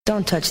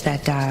Don't touch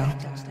that dial.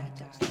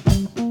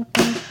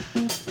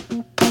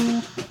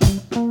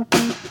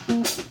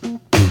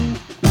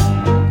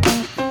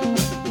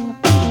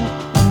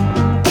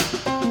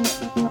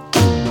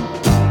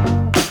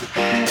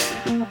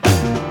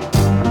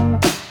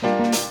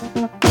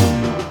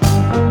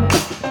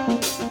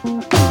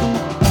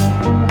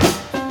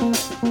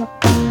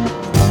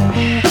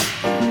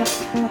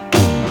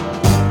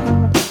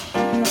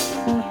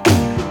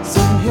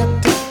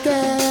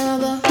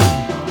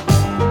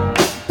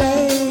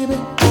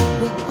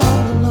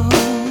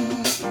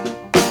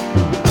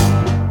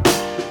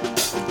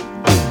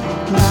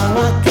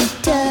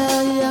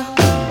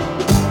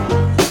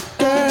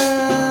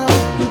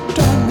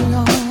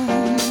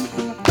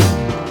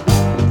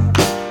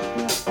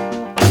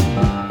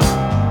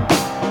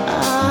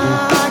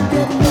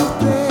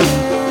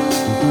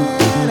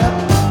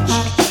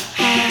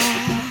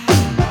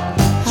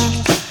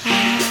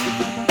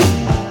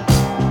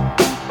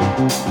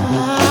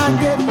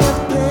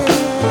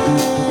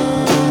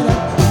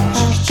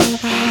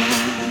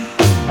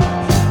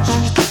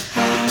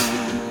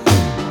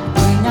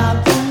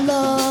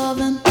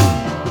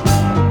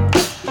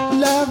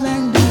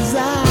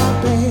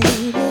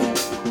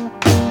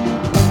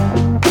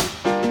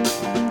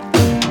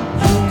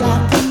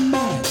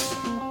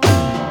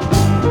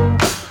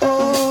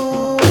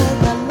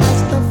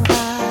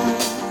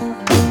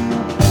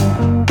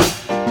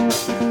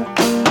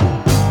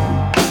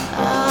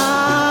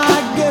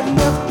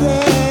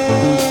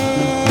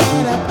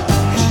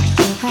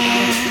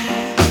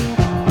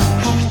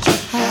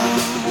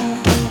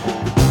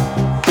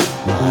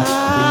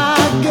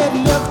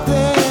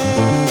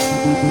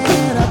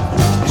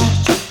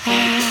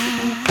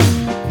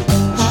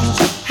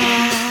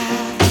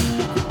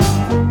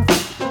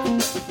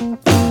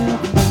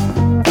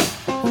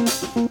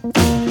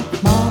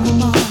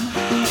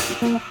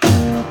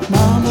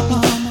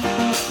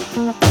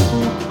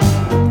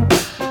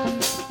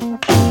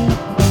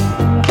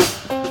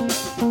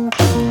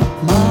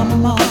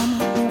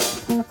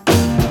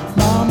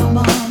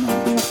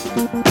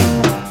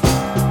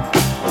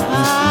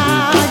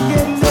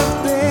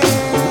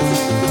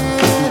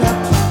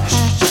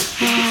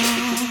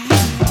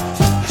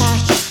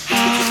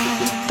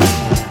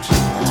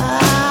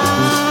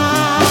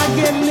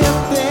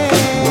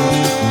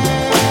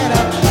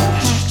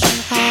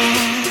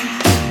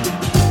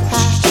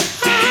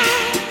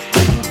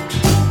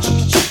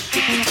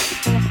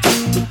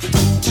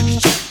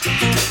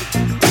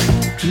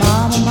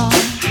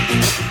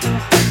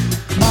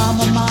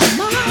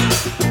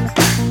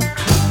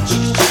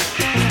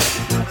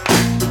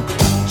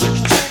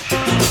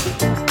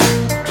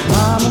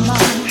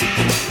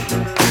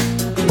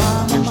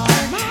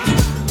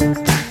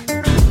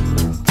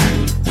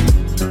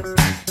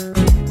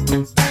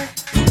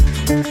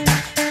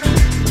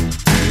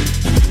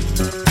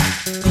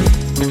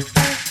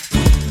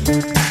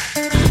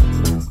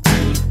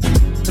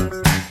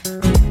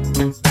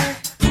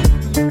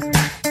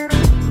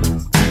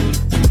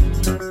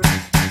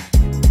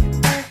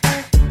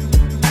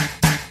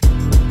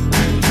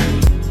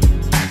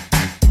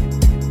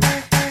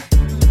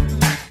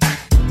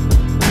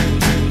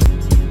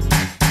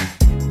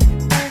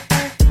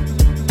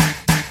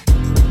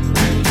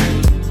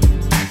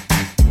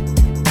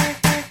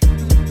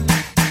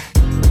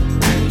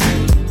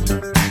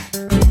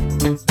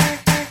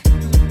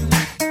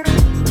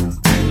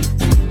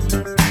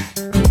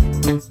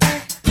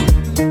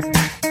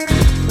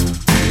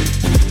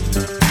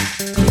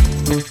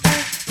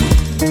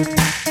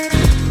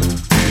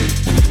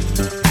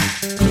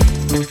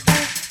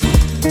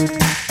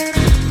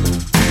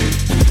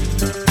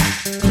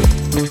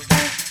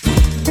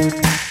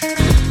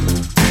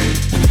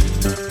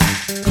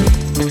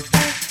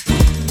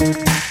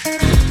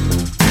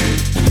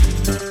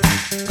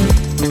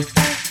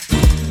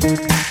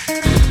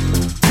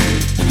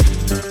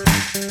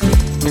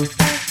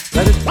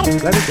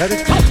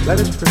 Let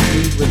us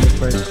proceed with the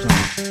first song.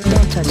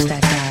 Don't touch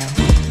that dial.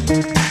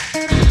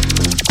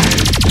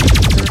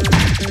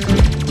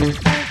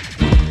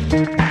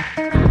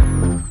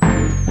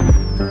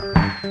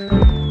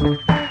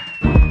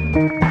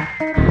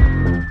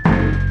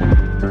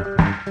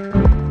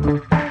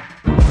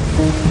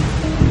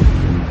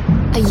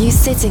 Are you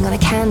sitting on a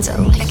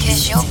candle?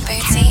 Because your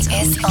booty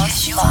is on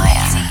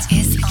fire.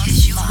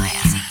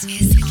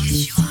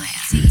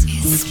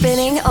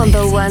 Spinning on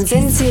the ones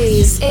and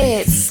twos,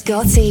 it's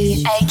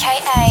Scotty,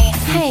 AKA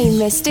Hey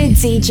Mr.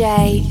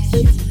 DJ.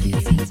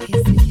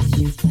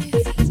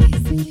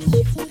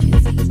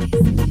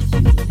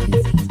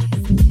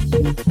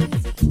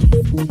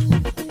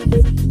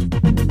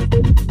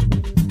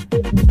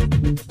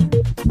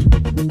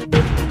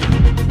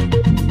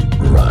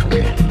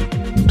 Rocking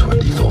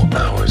 24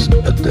 hours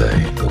a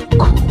day, the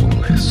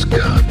coolest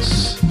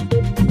cuts.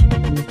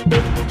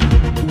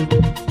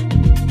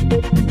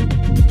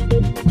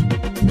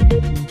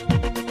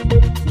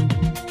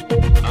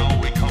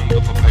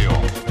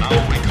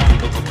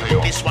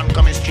 This one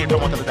coming straight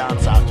from out of the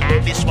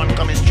dancer. This one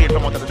coming straight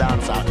from out of the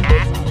dancer.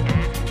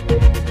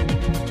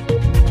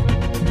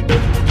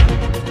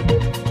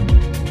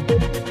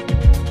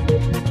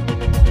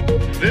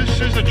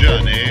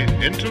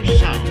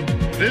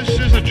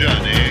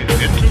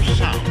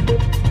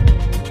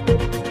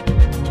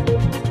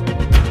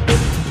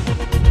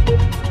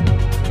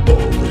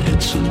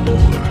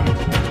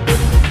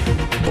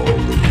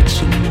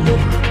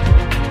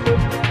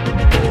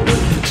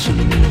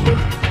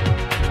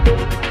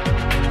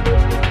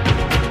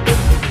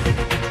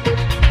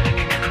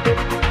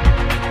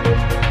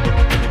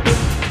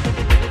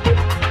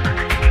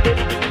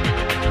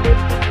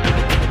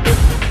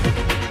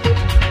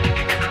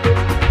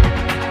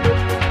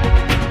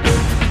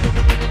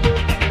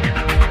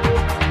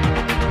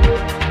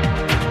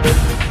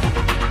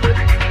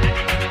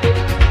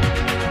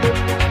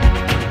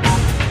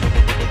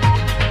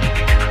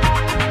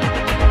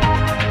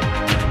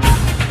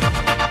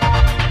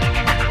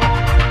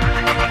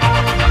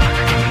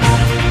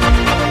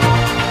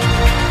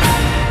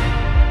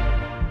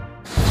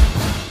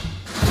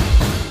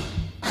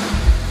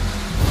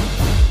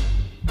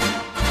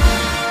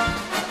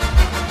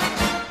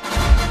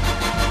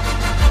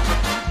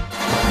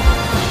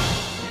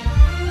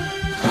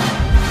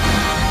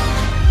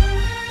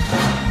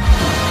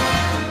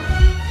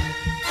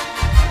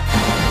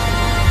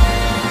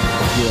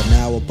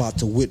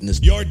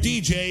 witness. Your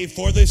DJ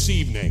for this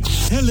evening.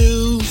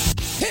 Hello.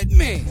 Hit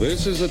me.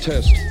 This is a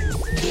test.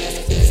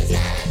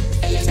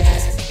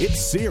 It's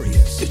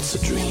serious. It's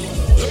a dream.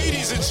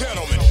 Ladies and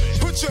gentlemen,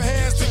 put your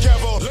hands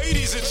together.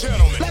 Ladies and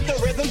gentlemen, let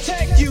the rhythm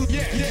take you.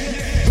 Yeah.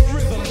 The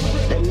rhythm.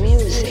 The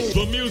music.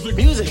 The music.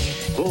 Music.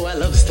 Oh, I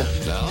love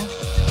stuff. Now,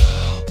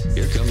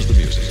 here comes the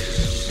music.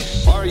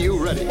 Are you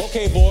ready?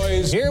 Okay,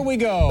 boys, here we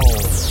go.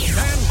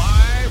 Stand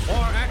by for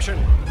action.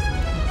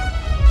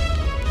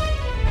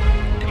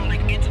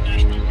 Calling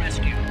international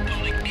rescue.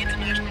 Calling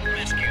international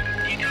rescue.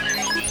 You gotta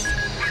help us.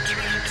 We're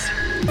traps.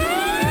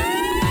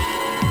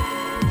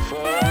 4,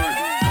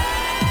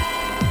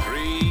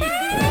 3,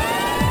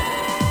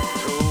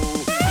 2,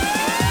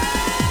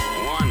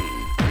 1.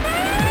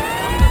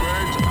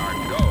 Thunderbirds are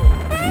go.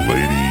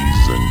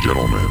 Ladies and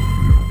gentlemen,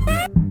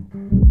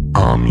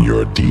 I'm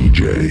your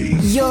DJ.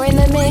 You're in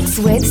the mix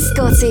with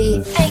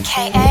Scotty,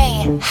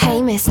 aka Hey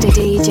Mr.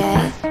 DJ.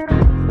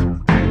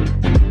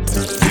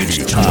 It's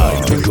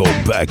time to go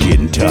back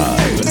in time.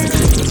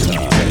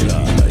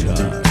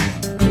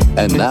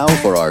 And now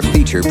for our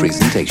feature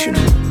presentation.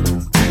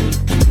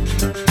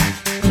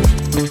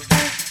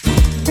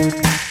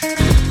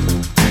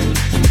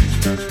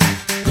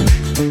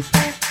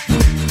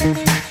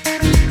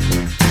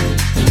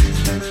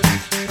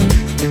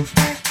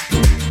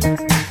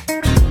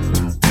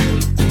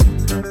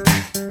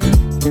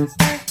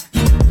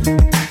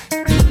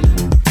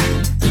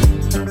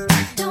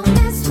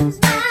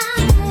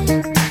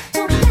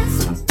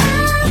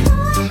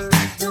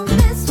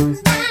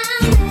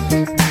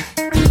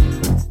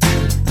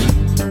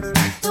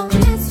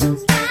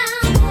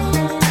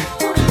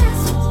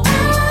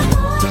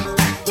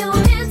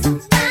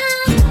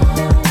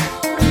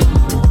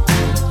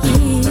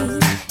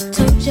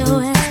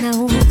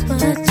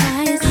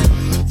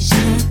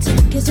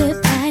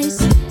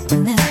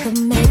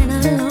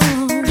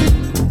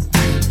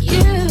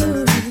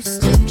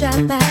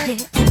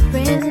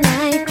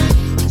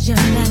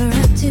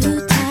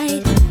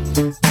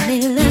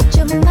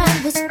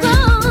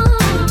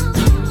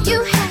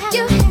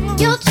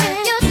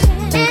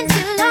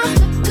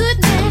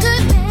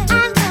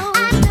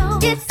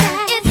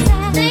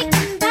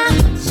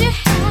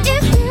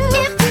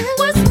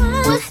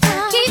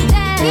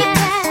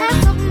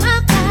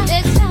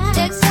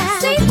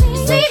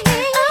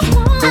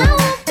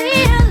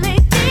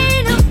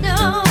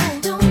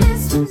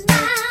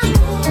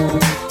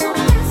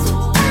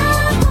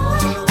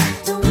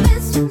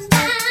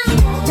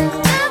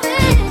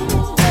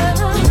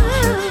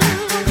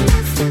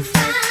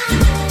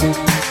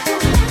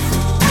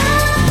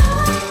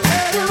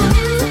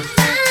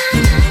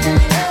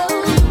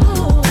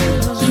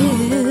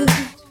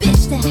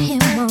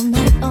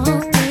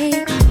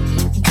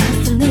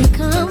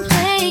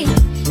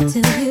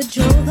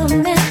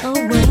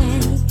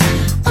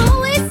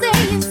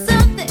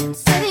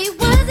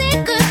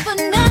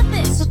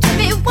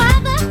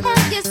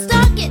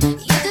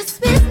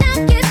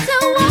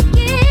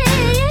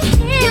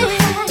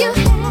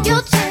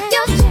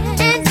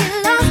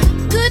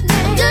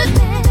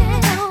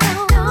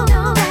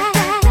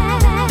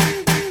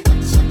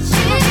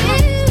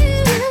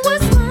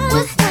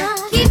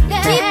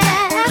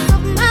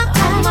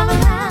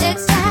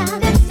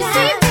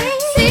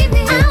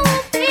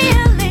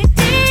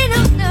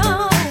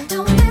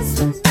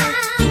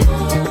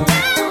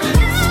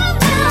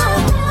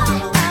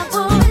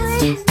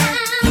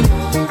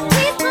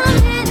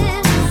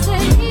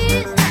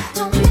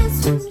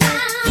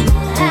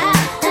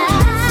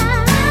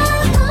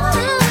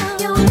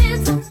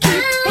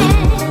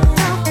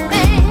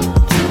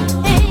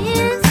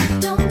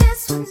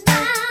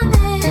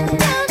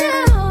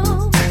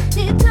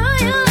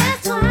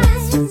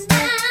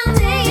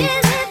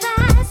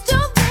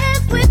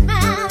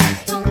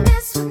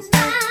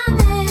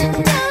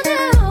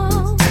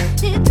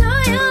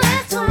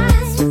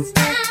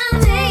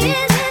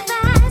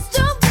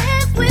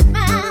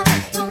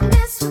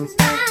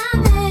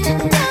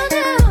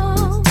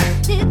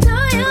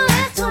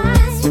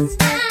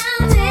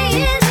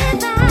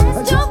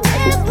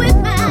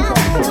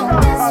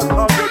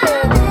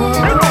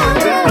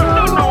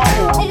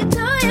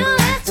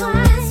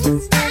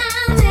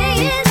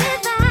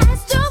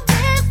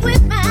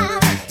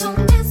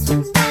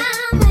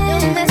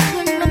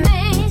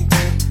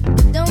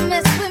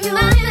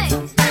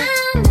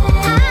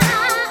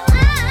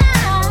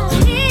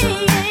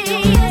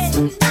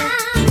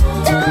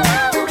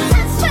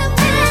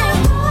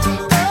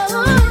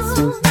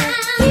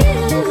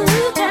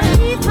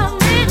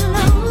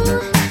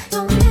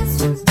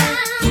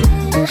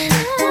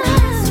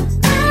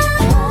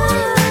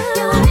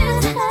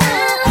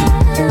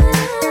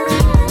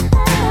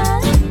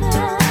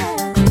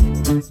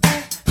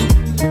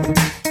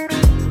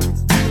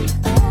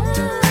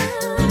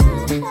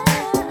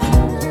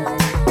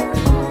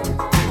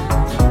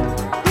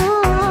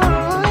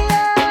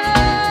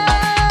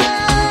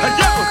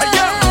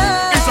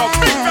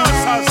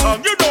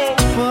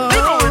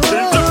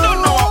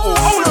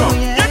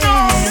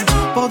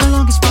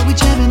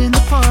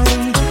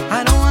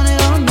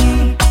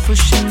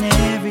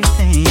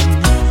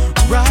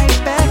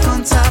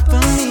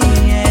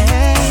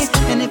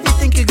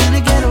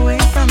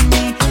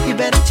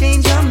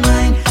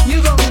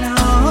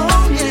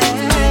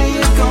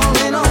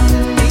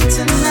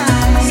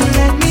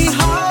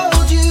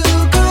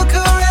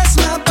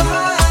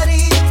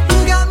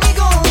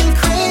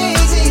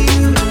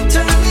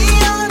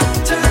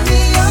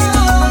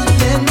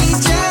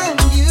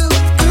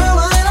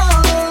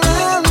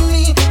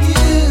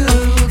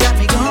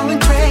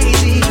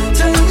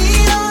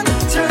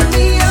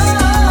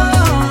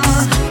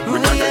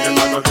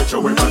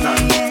 with a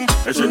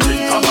knife. And she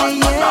think a man,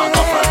 but not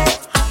a fight.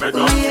 Me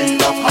don't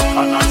feed up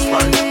popcorn and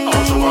Sprite.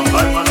 Also a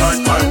fly man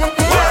like mine.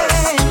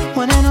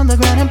 Running on the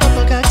ground and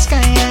purple got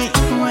sky.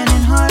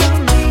 Running hard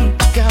on me,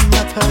 got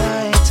my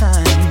pie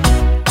time.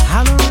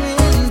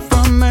 Hollering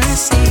for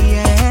mercy,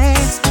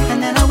 yeah.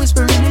 And then I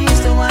whisper in her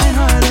ears to whine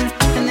harder.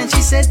 And then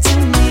she said to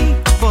me,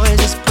 boy,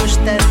 just push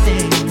that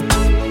thing.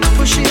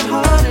 Push it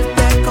harder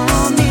back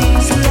on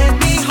me. So let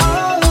me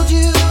hold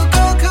you,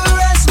 go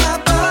caress my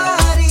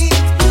body.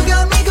 You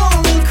got me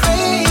going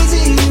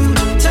crazy. You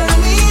turn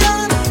me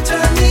on,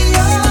 turn me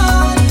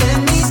on. Let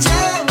me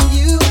tell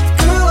you,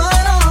 girl,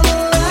 right all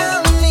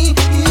around me.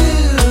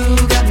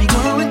 You got me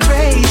going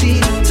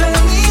crazy. Turn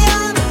me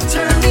on,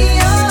 turn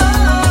me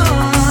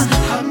on.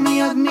 Hug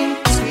me,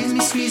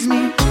 squeeze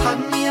me, hug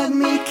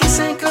me, kiss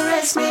and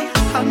caress me.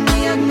 Hug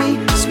me,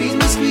 squeeze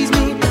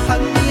me,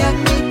 hug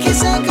me,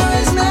 kiss and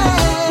caress me.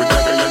 We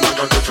got the end of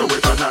the picture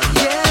with a knife.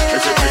 And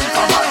she think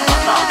a man,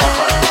 but not a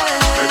fight.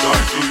 Me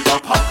don't feed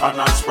up popcorn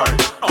and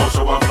Sprite.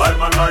 Also a fly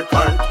man like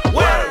mine.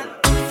 Well,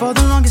 for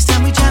the longest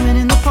time we jamming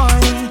in the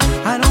party.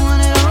 I don't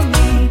want it on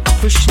me,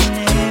 pushing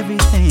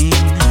everything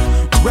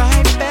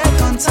right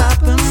back on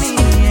top of me,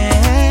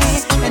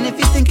 yeah. And if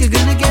you think you're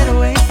gonna get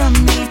away from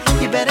me,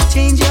 you better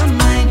change your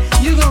mind.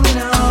 You're going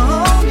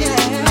home, yeah.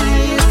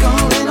 You're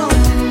going home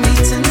with me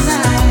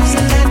tonight. So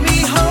let me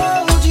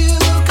hold you,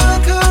 go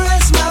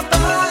caress my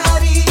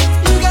body.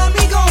 You got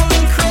me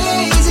going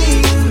crazy.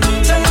 You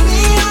turn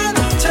me on,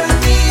 turn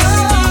me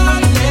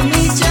on. Let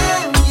me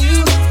tell you,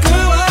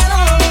 girl, right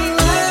all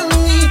around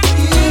me.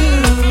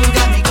 You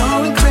got me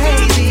going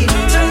crazy.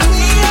 Turn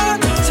me on,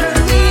 turn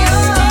me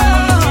on.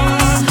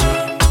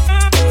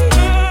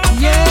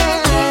 Yeah,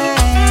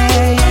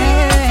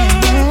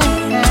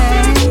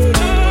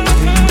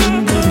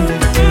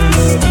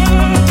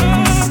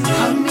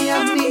 Hug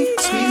me,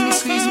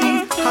 squeeze me,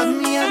 hug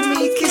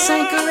me, kiss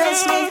and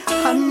caress me.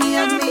 Hug me,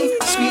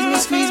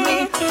 squeeze me,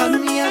 hug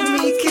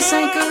me, kiss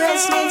and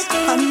caress me.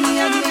 Hug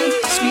me,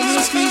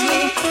 squeeze me,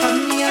 hug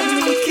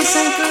me, kiss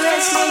and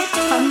caress me.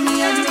 Hug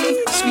me,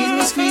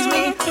 squeeze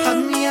me,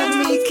 hug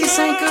me, kiss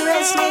and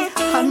caress me.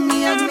 Hug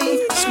me,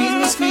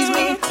 squeeze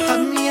me,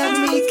 hug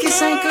me,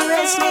 kiss and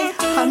caress me.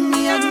 Hug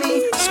me,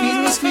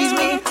 squeeze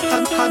me,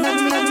 hug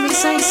me,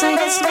 say,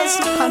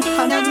 hug me,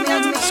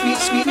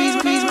 squeeze me,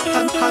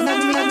 hug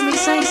me,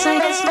 say,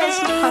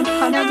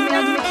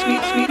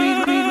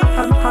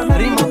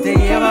 Ritmo te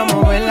lleva a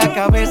mover la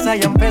cabeza,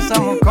 ya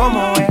empezamos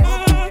como es.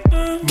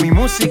 Mi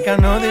música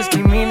no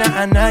discrimina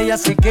a nadie,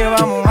 así que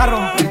vamos a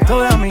romper.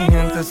 Toda mi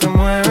gente se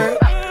mueve,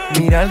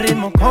 mira el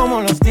ritmo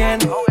como los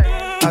tiene.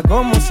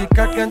 Hago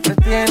música que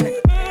entretiene.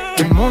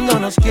 El mundo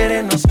nos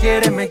quiere,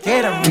 me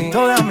quiere a mí.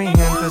 Toda mi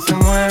gente se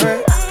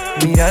mueve,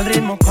 mira el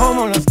ritmo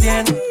como los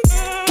tiene.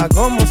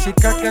 Hago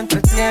música que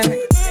entretiene.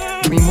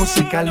 Mi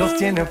música los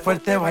tiene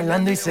fuerte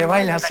bailando y se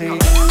baila así.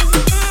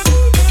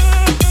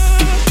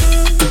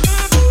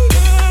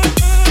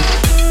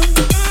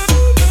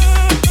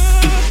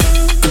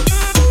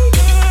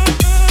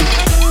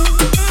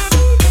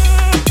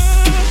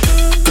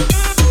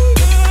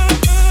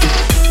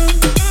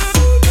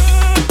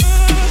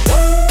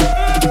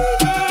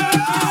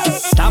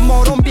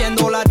 Estamos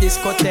rompiendo la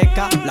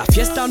discoteca, la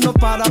fiesta no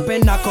para,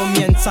 apenas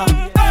comienza.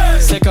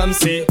 C'est comme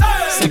si,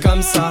 c'est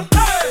comme ça,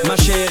 ma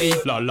chérie.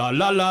 La la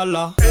la la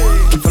la.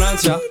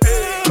 Francia,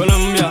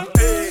 Colombia,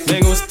 me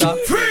gusta.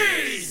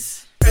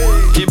 Freeze.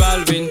 Y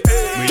Balvin,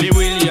 Willy,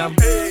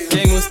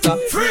 me gusta.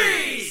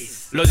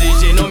 Freeze. Los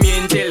DJ no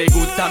mienten, le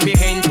gusta mi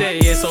gente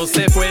y eso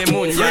se fue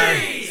mundial.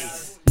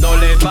 No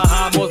le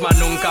bajamos, mas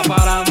nunca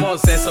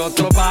paramos, es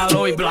otro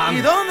palo y blanco.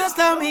 ¿Y dónde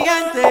está mi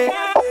gente?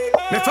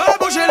 Me fait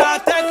bouger la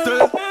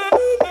tête.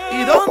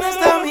 ¿Y dónde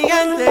está mi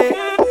gente?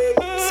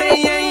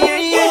 Say yeah, yeah,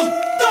 yeah. 1,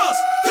 2,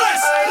 3,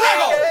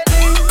 Lego.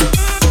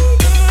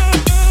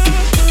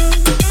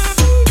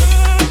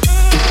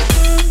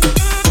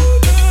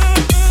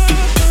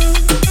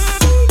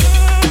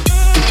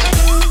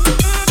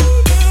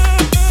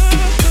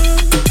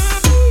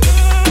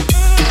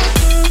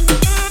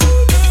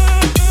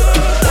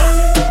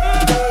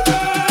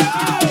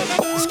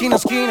 Esquina a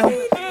esquina,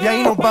 y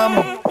ahí nos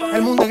vamos.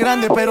 El mundo es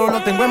grande, pero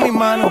lo tengo en mis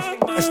manos.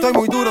 Estoy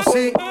muy duro,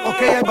 sí,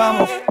 ok, ahí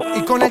vamos.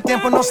 Y con el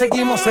tiempo nos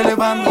seguimos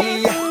elevando.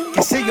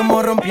 Que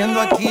seguimos rompiendo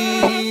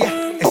aquí.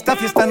 Esta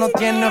fiesta no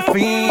tiene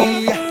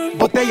fin.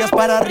 Botellas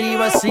para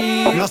arriba,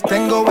 sí. Los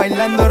tengo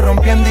bailando,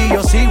 rompiendo y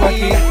yo sigo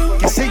aquí.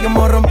 Que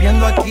seguimos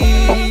rompiendo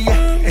aquí.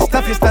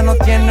 Esta fiesta no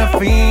tiene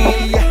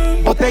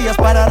fin. Botellas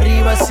para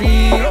arriba,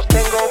 sí. Los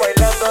tengo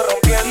bailando,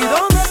 rompiendo. ¿Y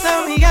dónde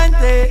está mi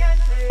gente?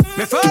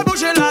 Me fait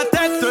bouger la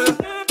tête.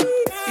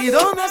 ¿Y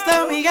dónde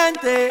está mi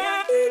gente?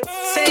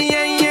 Say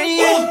yeah, yeah,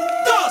 yeah. 1, 2,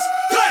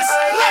 3,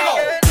 Lego.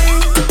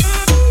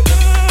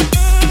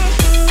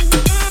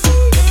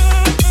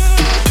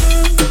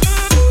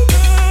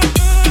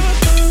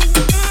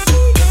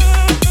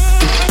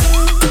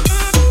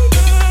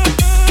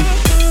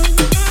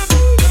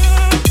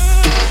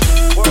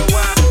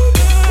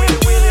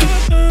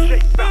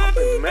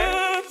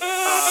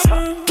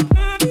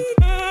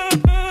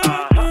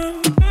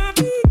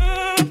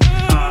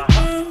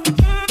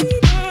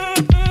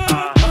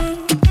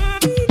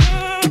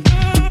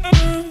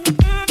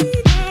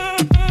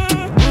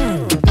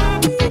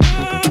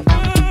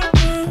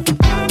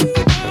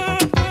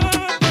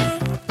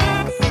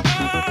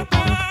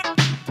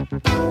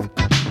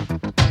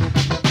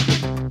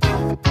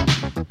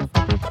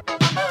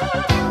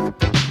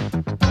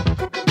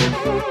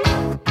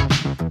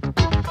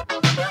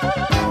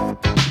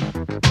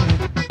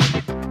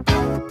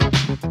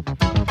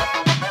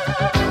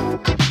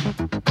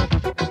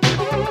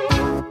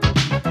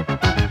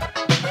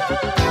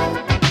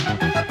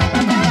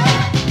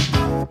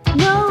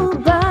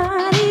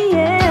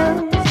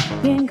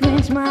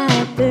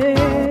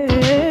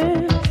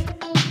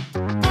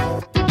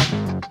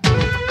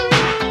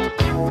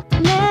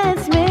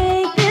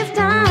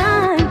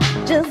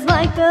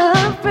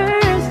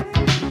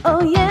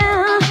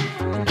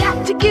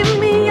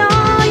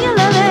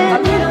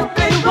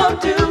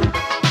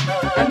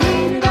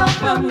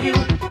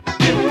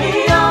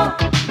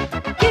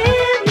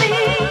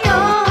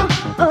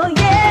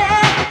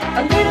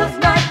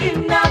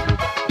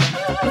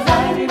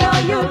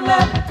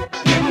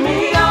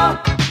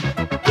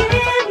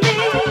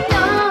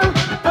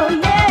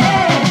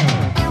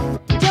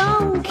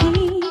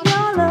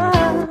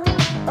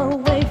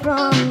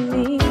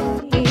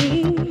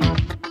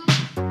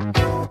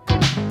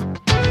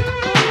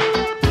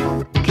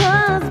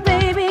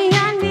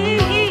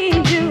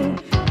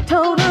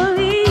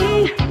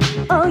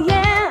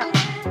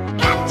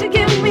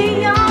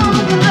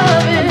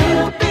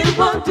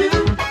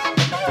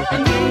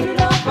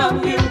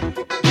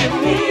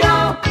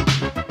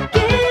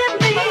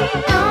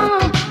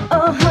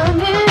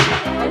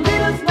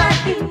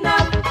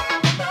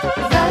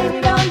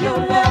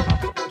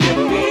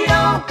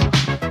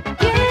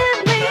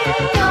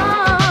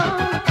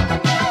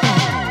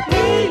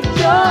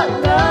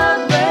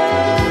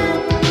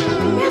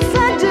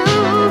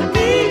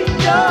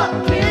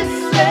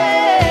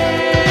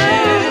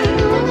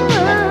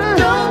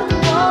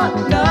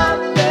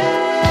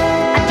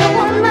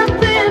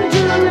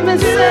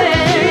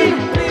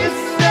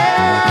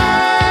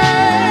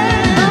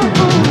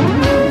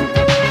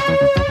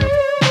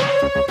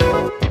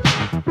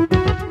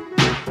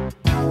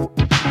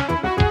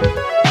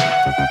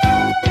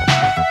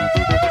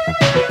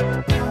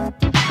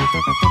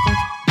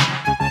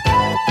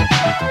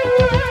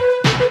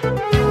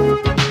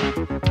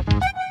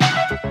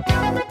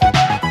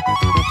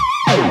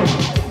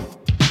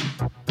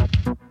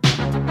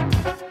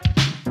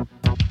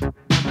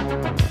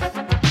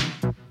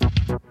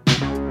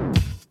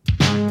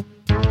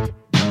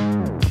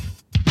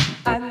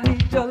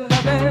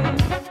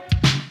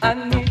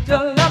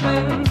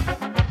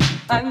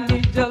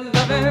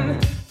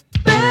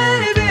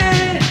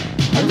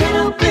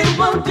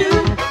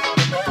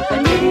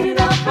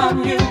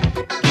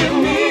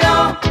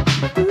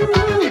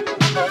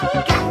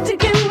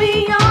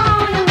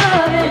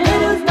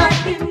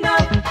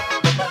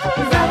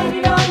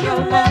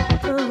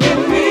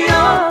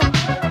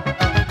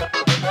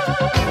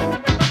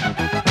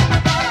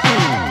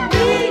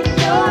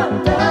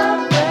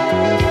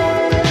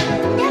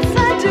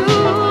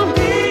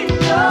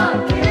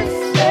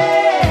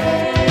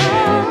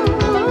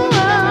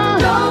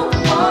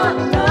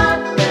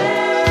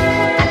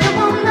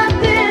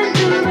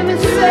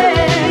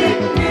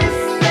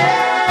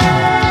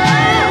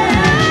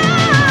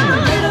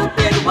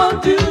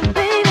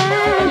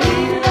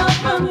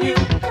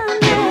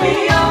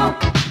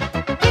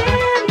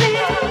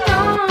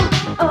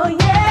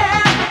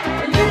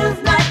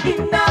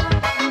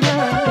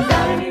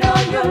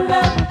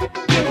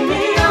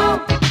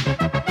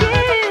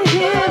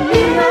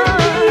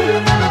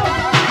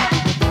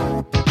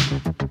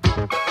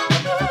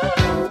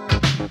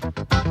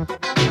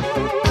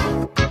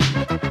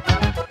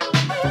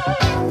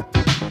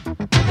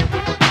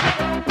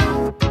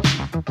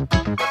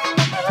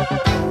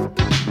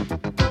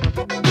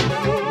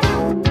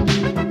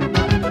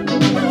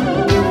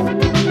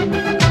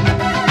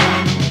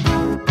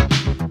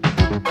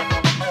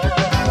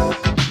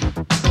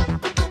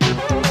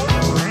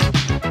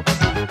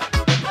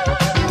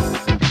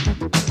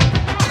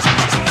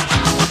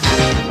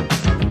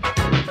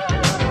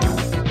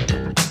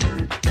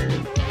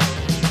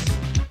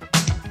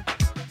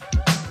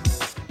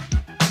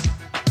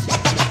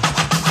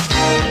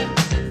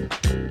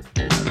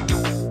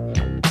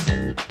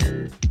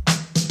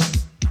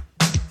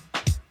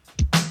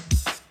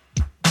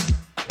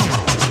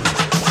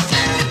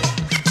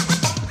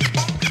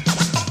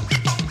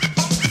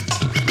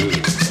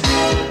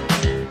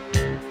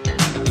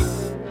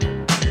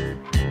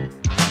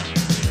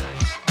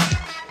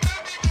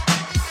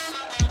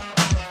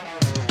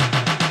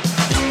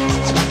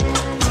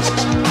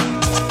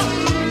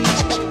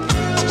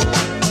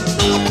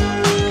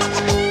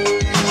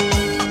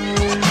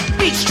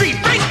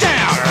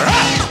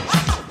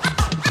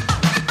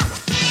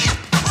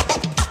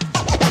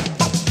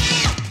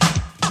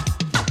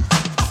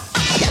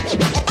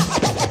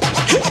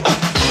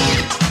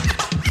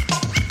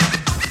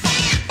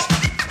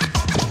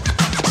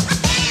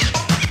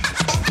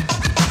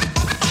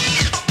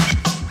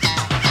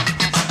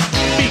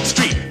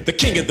 the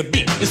king of the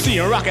beat. You see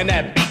him rocking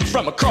that beat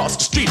from across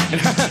the street.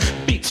 And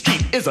Beat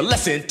Street is a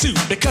lesson too,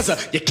 because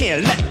you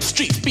can't let the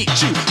streets beat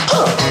you.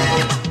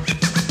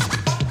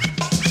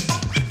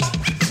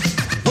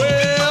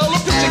 Well, a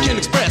picture can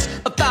express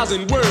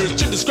 1,000 words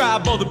to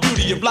describe all the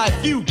beauty of life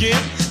you give.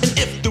 And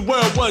if the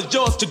world was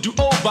yours to do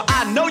over,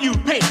 I know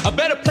you'd paint a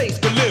better place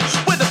to live,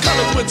 where the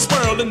colors would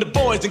swirl and the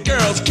boys and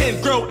girls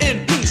can grow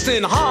in peace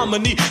and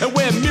harmony, and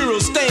where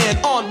murals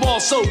stand on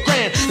walls so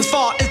grand as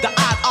far as the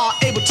eyes are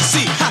able to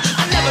see.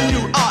 I never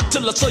knew art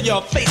till I saw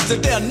your face,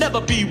 and there'll never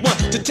be one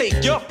to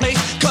take your place,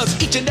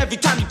 cause each and every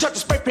time you touch a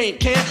spray paint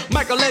can,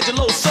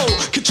 Michelangelo's soul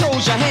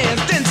controls your hands.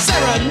 Then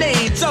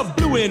serenades of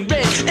blue and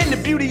red, and the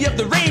beauty of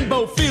the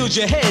rainbow fills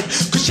your head.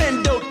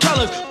 Crescendo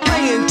colors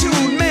playing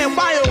tune, man,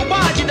 why oh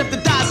why you have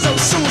to die so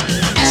soon?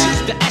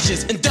 Ashes to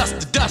ashes and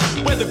dust to dust,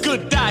 where the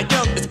good die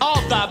young is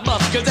all thy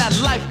must, cause that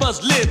life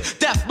must live,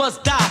 death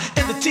must die,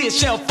 and the tears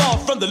shall fall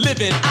from the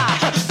living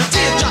eye. The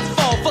teardrops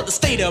fall for the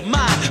state of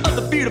mind of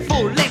the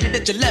beautiful lady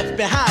that you left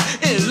behind,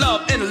 in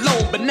love and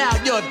alone, but now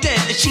you're dead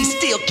and she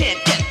still can't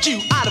get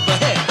you out of her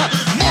head.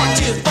 More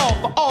tears fall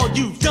for all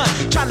you've done,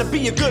 trying to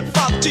be a good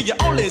father to your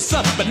only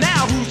son, but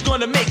now who's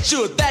gonna make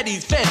sure that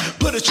he's fed,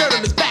 put a shirt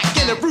on his back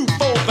and a roof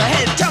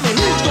overhead? Tell me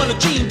who's gonna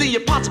dream the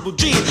impossible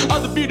dream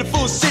of the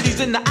beautiful cities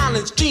and the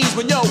islands' dreams,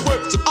 when your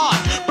works of art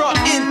brought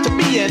into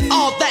being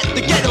all that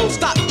the ghetto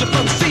stopped you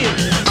from seeing.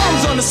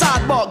 Bums on the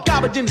sidewalk,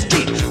 garbage in the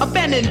street,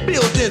 abandoned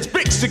buildings,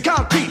 bricks and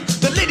concrete.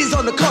 The ladies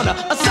on the corner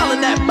are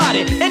selling that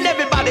body, and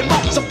everybody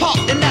wants a part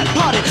in that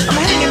party. I'm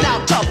hanging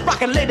out tough,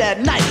 rocking late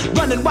at night,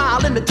 running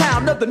wild in the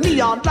town of the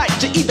neon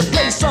lights. You either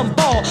play some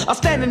ball or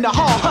stand in the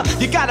hall,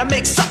 you gotta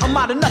make something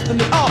out of nothing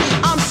at all.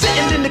 I'm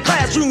sitting in the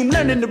classroom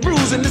learning the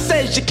rules, and it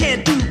says you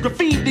can't do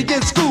graffiti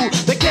in school.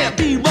 They can't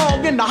be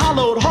wrong in the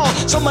hollowed hall,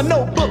 so my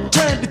notebook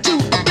turned into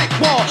a brick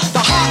wall.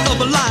 The heart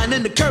of a lion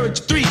and the courage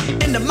of three,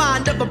 in the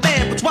mind of a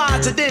man what's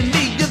wiser than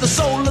me. You're the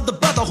soul of the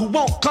brother who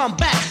won't come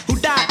back, who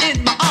died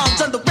in my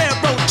arms on the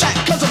railroad track.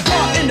 Cause I'm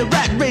caught in the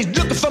rat race,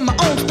 looking for my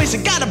own space.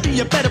 It gotta be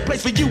a better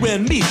place for you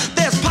and me.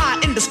 There's pie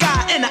in the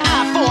sky and an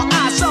eye for an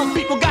eye. Some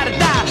people gotta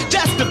die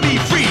just to be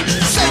free.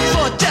 Search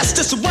for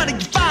justice, what do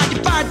you find?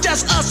 You find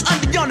just us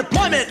under the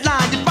unemployment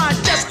line. You find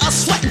just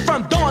us sweating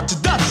from dawn to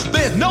dusk.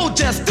 There's no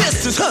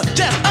justice, it's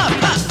just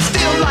us.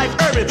 Still life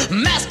urban,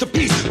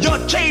 masterpiece. Your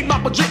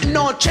trademark was written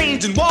on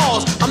chains and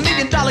walls. $1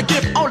 million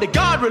gift only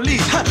God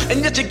released,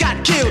 and yet you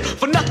got killed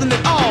for nothing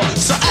at all.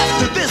 So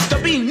after this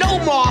there'll be no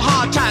more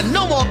hard times,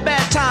 no more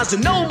bad times,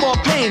 and no more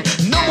pain,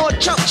 no more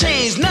chump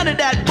change, none of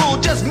that bull.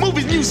 Just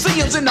movies,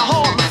 museums, in the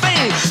Hall of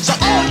Fame. So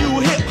all you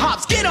hip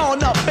hops, get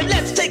on up and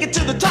let's take it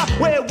to the top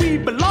where we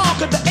belong.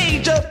 Cause the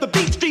age of the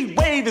Beat Street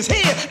wave is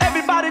here.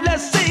 Everybody,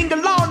 let's sing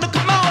along. Now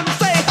come on and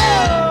say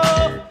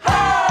ho,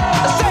 ho.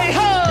 Say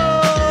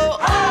ho,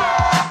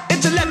 ho.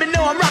 And to let me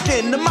know I'm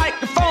rocking the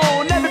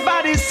microphone,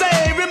 everybody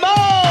say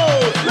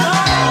remote,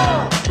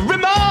 no.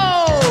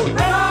 Remote,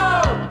 no.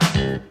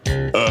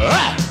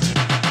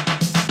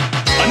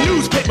 A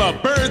newspaper,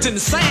 birds in the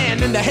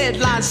sand, and the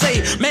headlines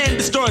say man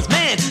destroys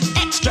man.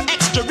 Extra,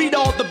 extra, read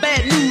all the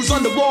bad news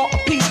on the war of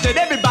peace that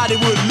everybody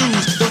would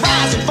lose. The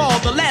rise and fall,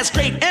 the last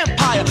great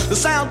empire, the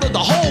sound of the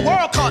whole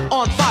world caught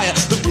on fire.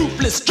 The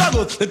ruthless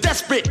struggle, the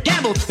desperate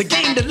gamble, the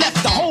game that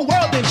left the whole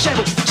world in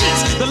shambles. The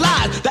cheats, the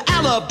lies, the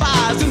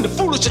alibis, and the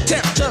foolish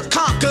attempt to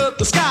conquer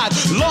the skies.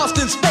 Lost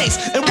in space,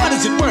 and what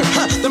is it worth?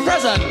 The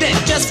president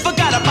just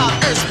forgot about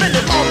Earth,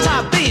 spending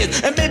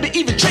multi-billions and maybe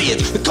even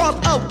trillions. The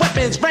cost of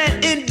weapons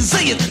ran into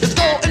zillions. There's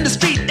gold in the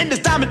street, and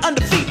there's diamond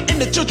under feet, and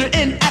the children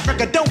in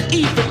Africa don't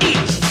even eat.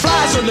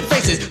 Flies on the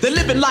faces, they're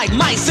living like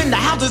mice, and the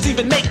houses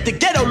even make the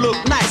ghetto look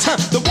nice.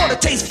 The water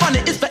tastes funny,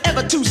 it's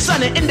forever too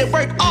sunny, and they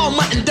work all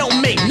month and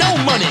don't make no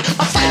money.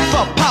 A fight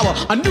for power,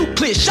 a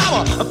nuclear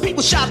shower, of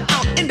people shout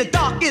out in the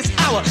darkest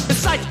hour. The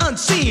sight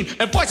unseen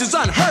and voices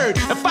unheard,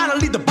 and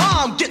finally the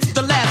bomb gets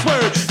the last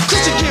word.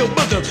 Christian killed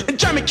Muslims and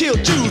German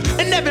killed Jews,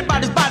 and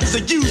everybody's bodies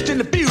are used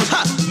and abused.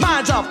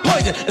 Minds are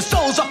poisoned and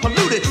souls are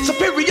polluted.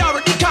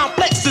 Superiority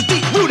complex is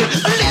deep rooted.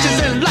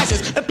 Allegiance and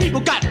license, and people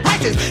got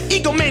prices.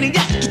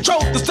 Egomaniac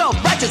control the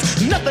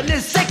self-righteous. Nothing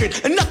is sacred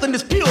and nothing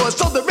is pure,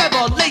 so the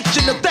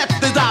revelation of death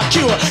is our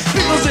cure.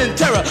 People's in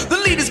terror, the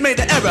leaders made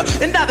the error,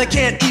 and now they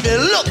can't even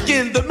look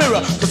in the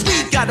mirror. Cause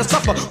we gotta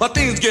suffer while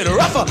things get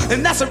rougher,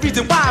 and that's the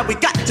reason why we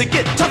got to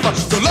get tougher.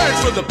 So learn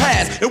from the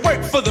past and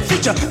work for the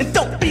future, and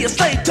don't be a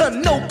slave to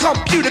no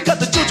computer. Cause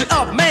the children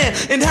of man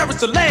inherits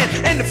the land,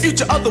 and the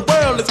future of the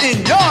world is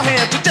in your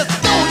hands. So just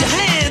throw your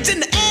hands in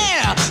the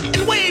air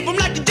and wave them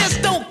like you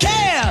just don't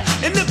care.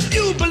 And if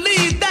you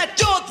believe that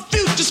you're the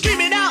future, scream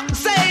it out and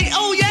say,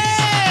 oh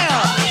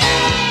yeah!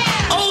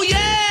 Oh yeah! Oh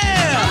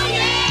yeah! Oh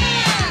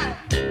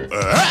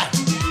yeah!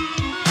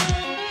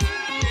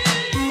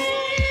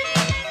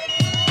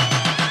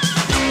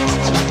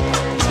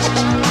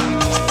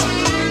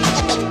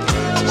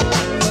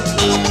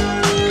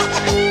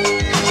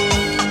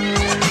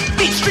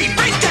 Beat Street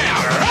Breakdown!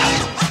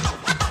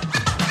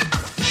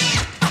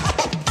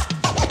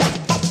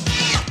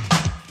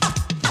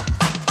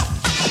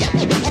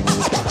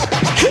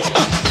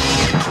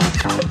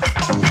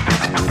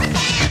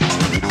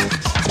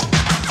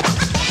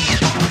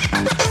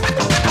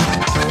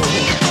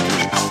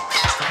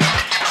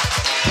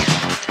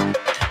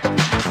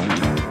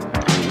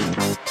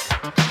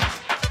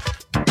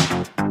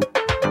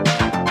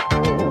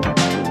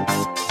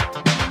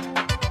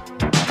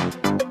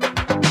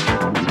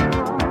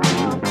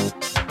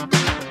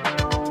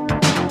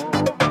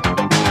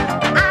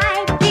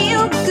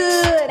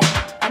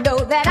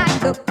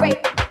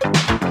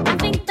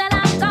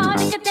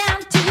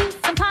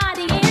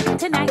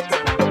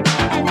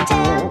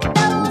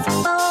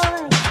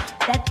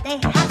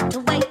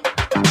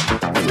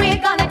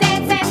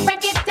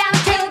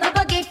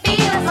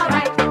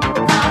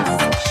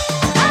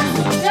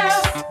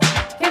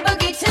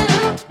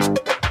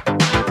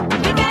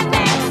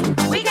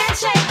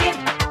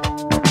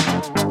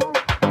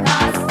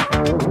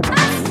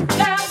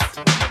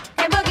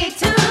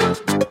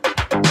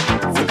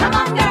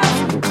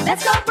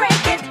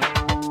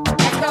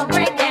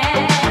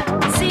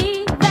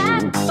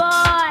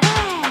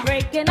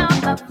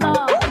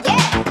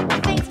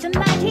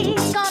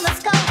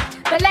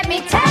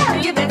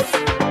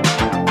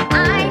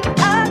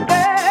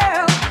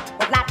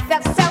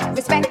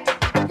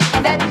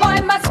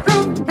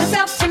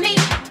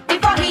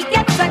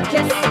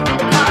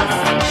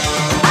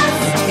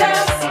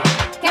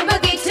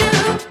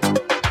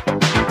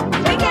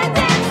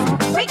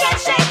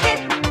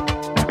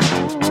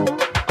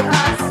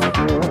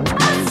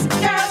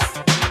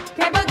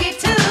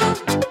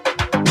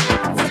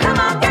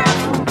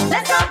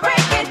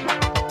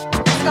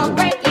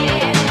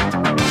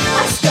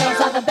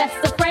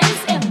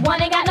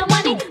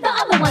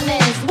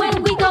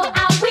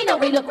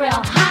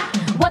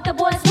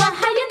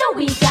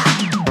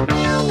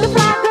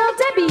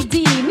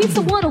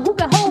 someone who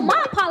can hold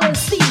my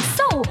policy.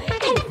 So,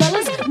 hey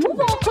fellas, move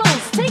on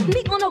close. Take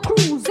me on a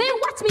cruise and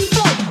watch me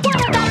flow.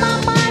 What about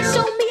my mind?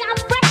 Show me I'm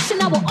fresh,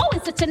 and I will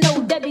always let you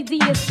know WD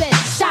is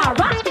best.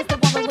 Sharon is the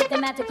woman with the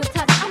magical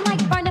touch. I'm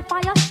like burning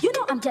fire, you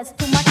know I'm just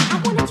too much.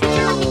 I wanna treat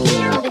you like a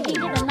king in the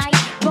heat of the night.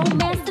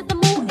 Romance to the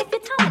moon if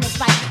your timing is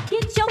right.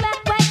 Get your back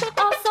wet,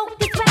 also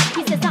get wet.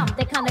 He says I'm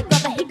the kind of girl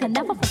that he can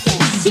never forget.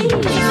 She's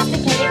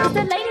sophisticated, it's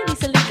the lady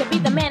Lisa Lee to be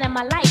the man in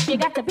my life. You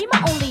got to be my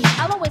only.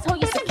 I'll always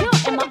hold you secure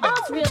in my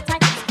arms real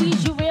tight.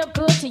 Squeeze you real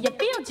good till you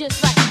feel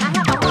just right. I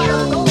have a heart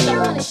of gold I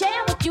wanna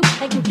share with you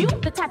and give you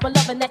the type of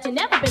loving that you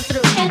never been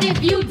through. And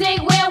if you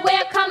dig where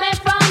we're coming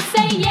from,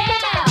 say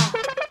yeah.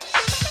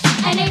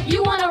 And if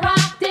you wanna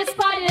rock this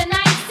party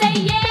tonight, say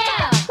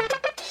yeah.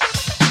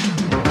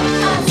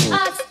 Us,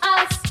 us,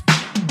 us,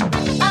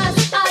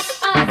 us, us,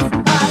 us,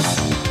 us.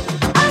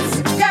 Us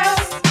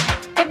girls,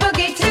 they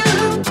boogie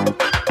too.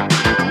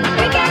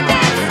 We can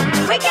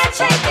dance, we can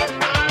shake it.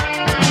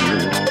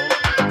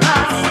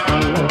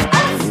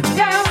 Us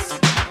girls,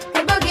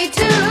 they boogie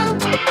too.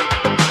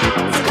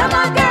 So come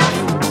on girls,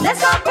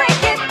 let's go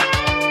break it.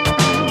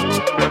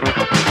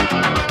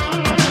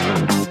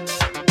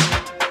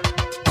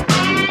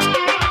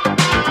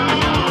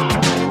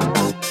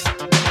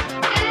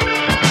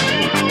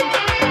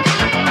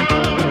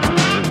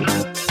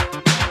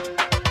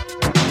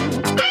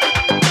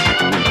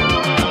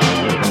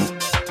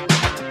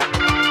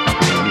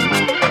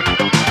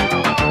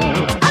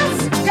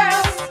 Us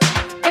girls,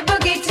 they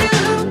boogie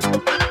too.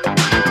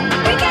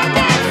 We can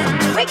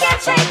dance, we can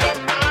shake it.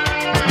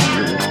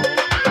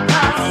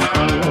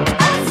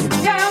 Us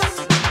girls,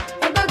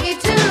 they boogie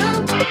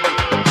too.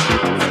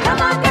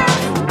 Come on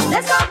girls,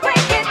 let's go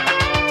break it.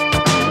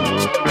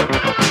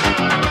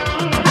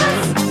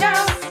 Us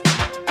girls,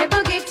 they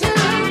boogie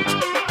too.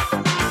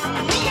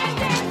 We can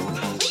dance,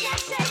 we can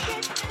shake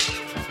it.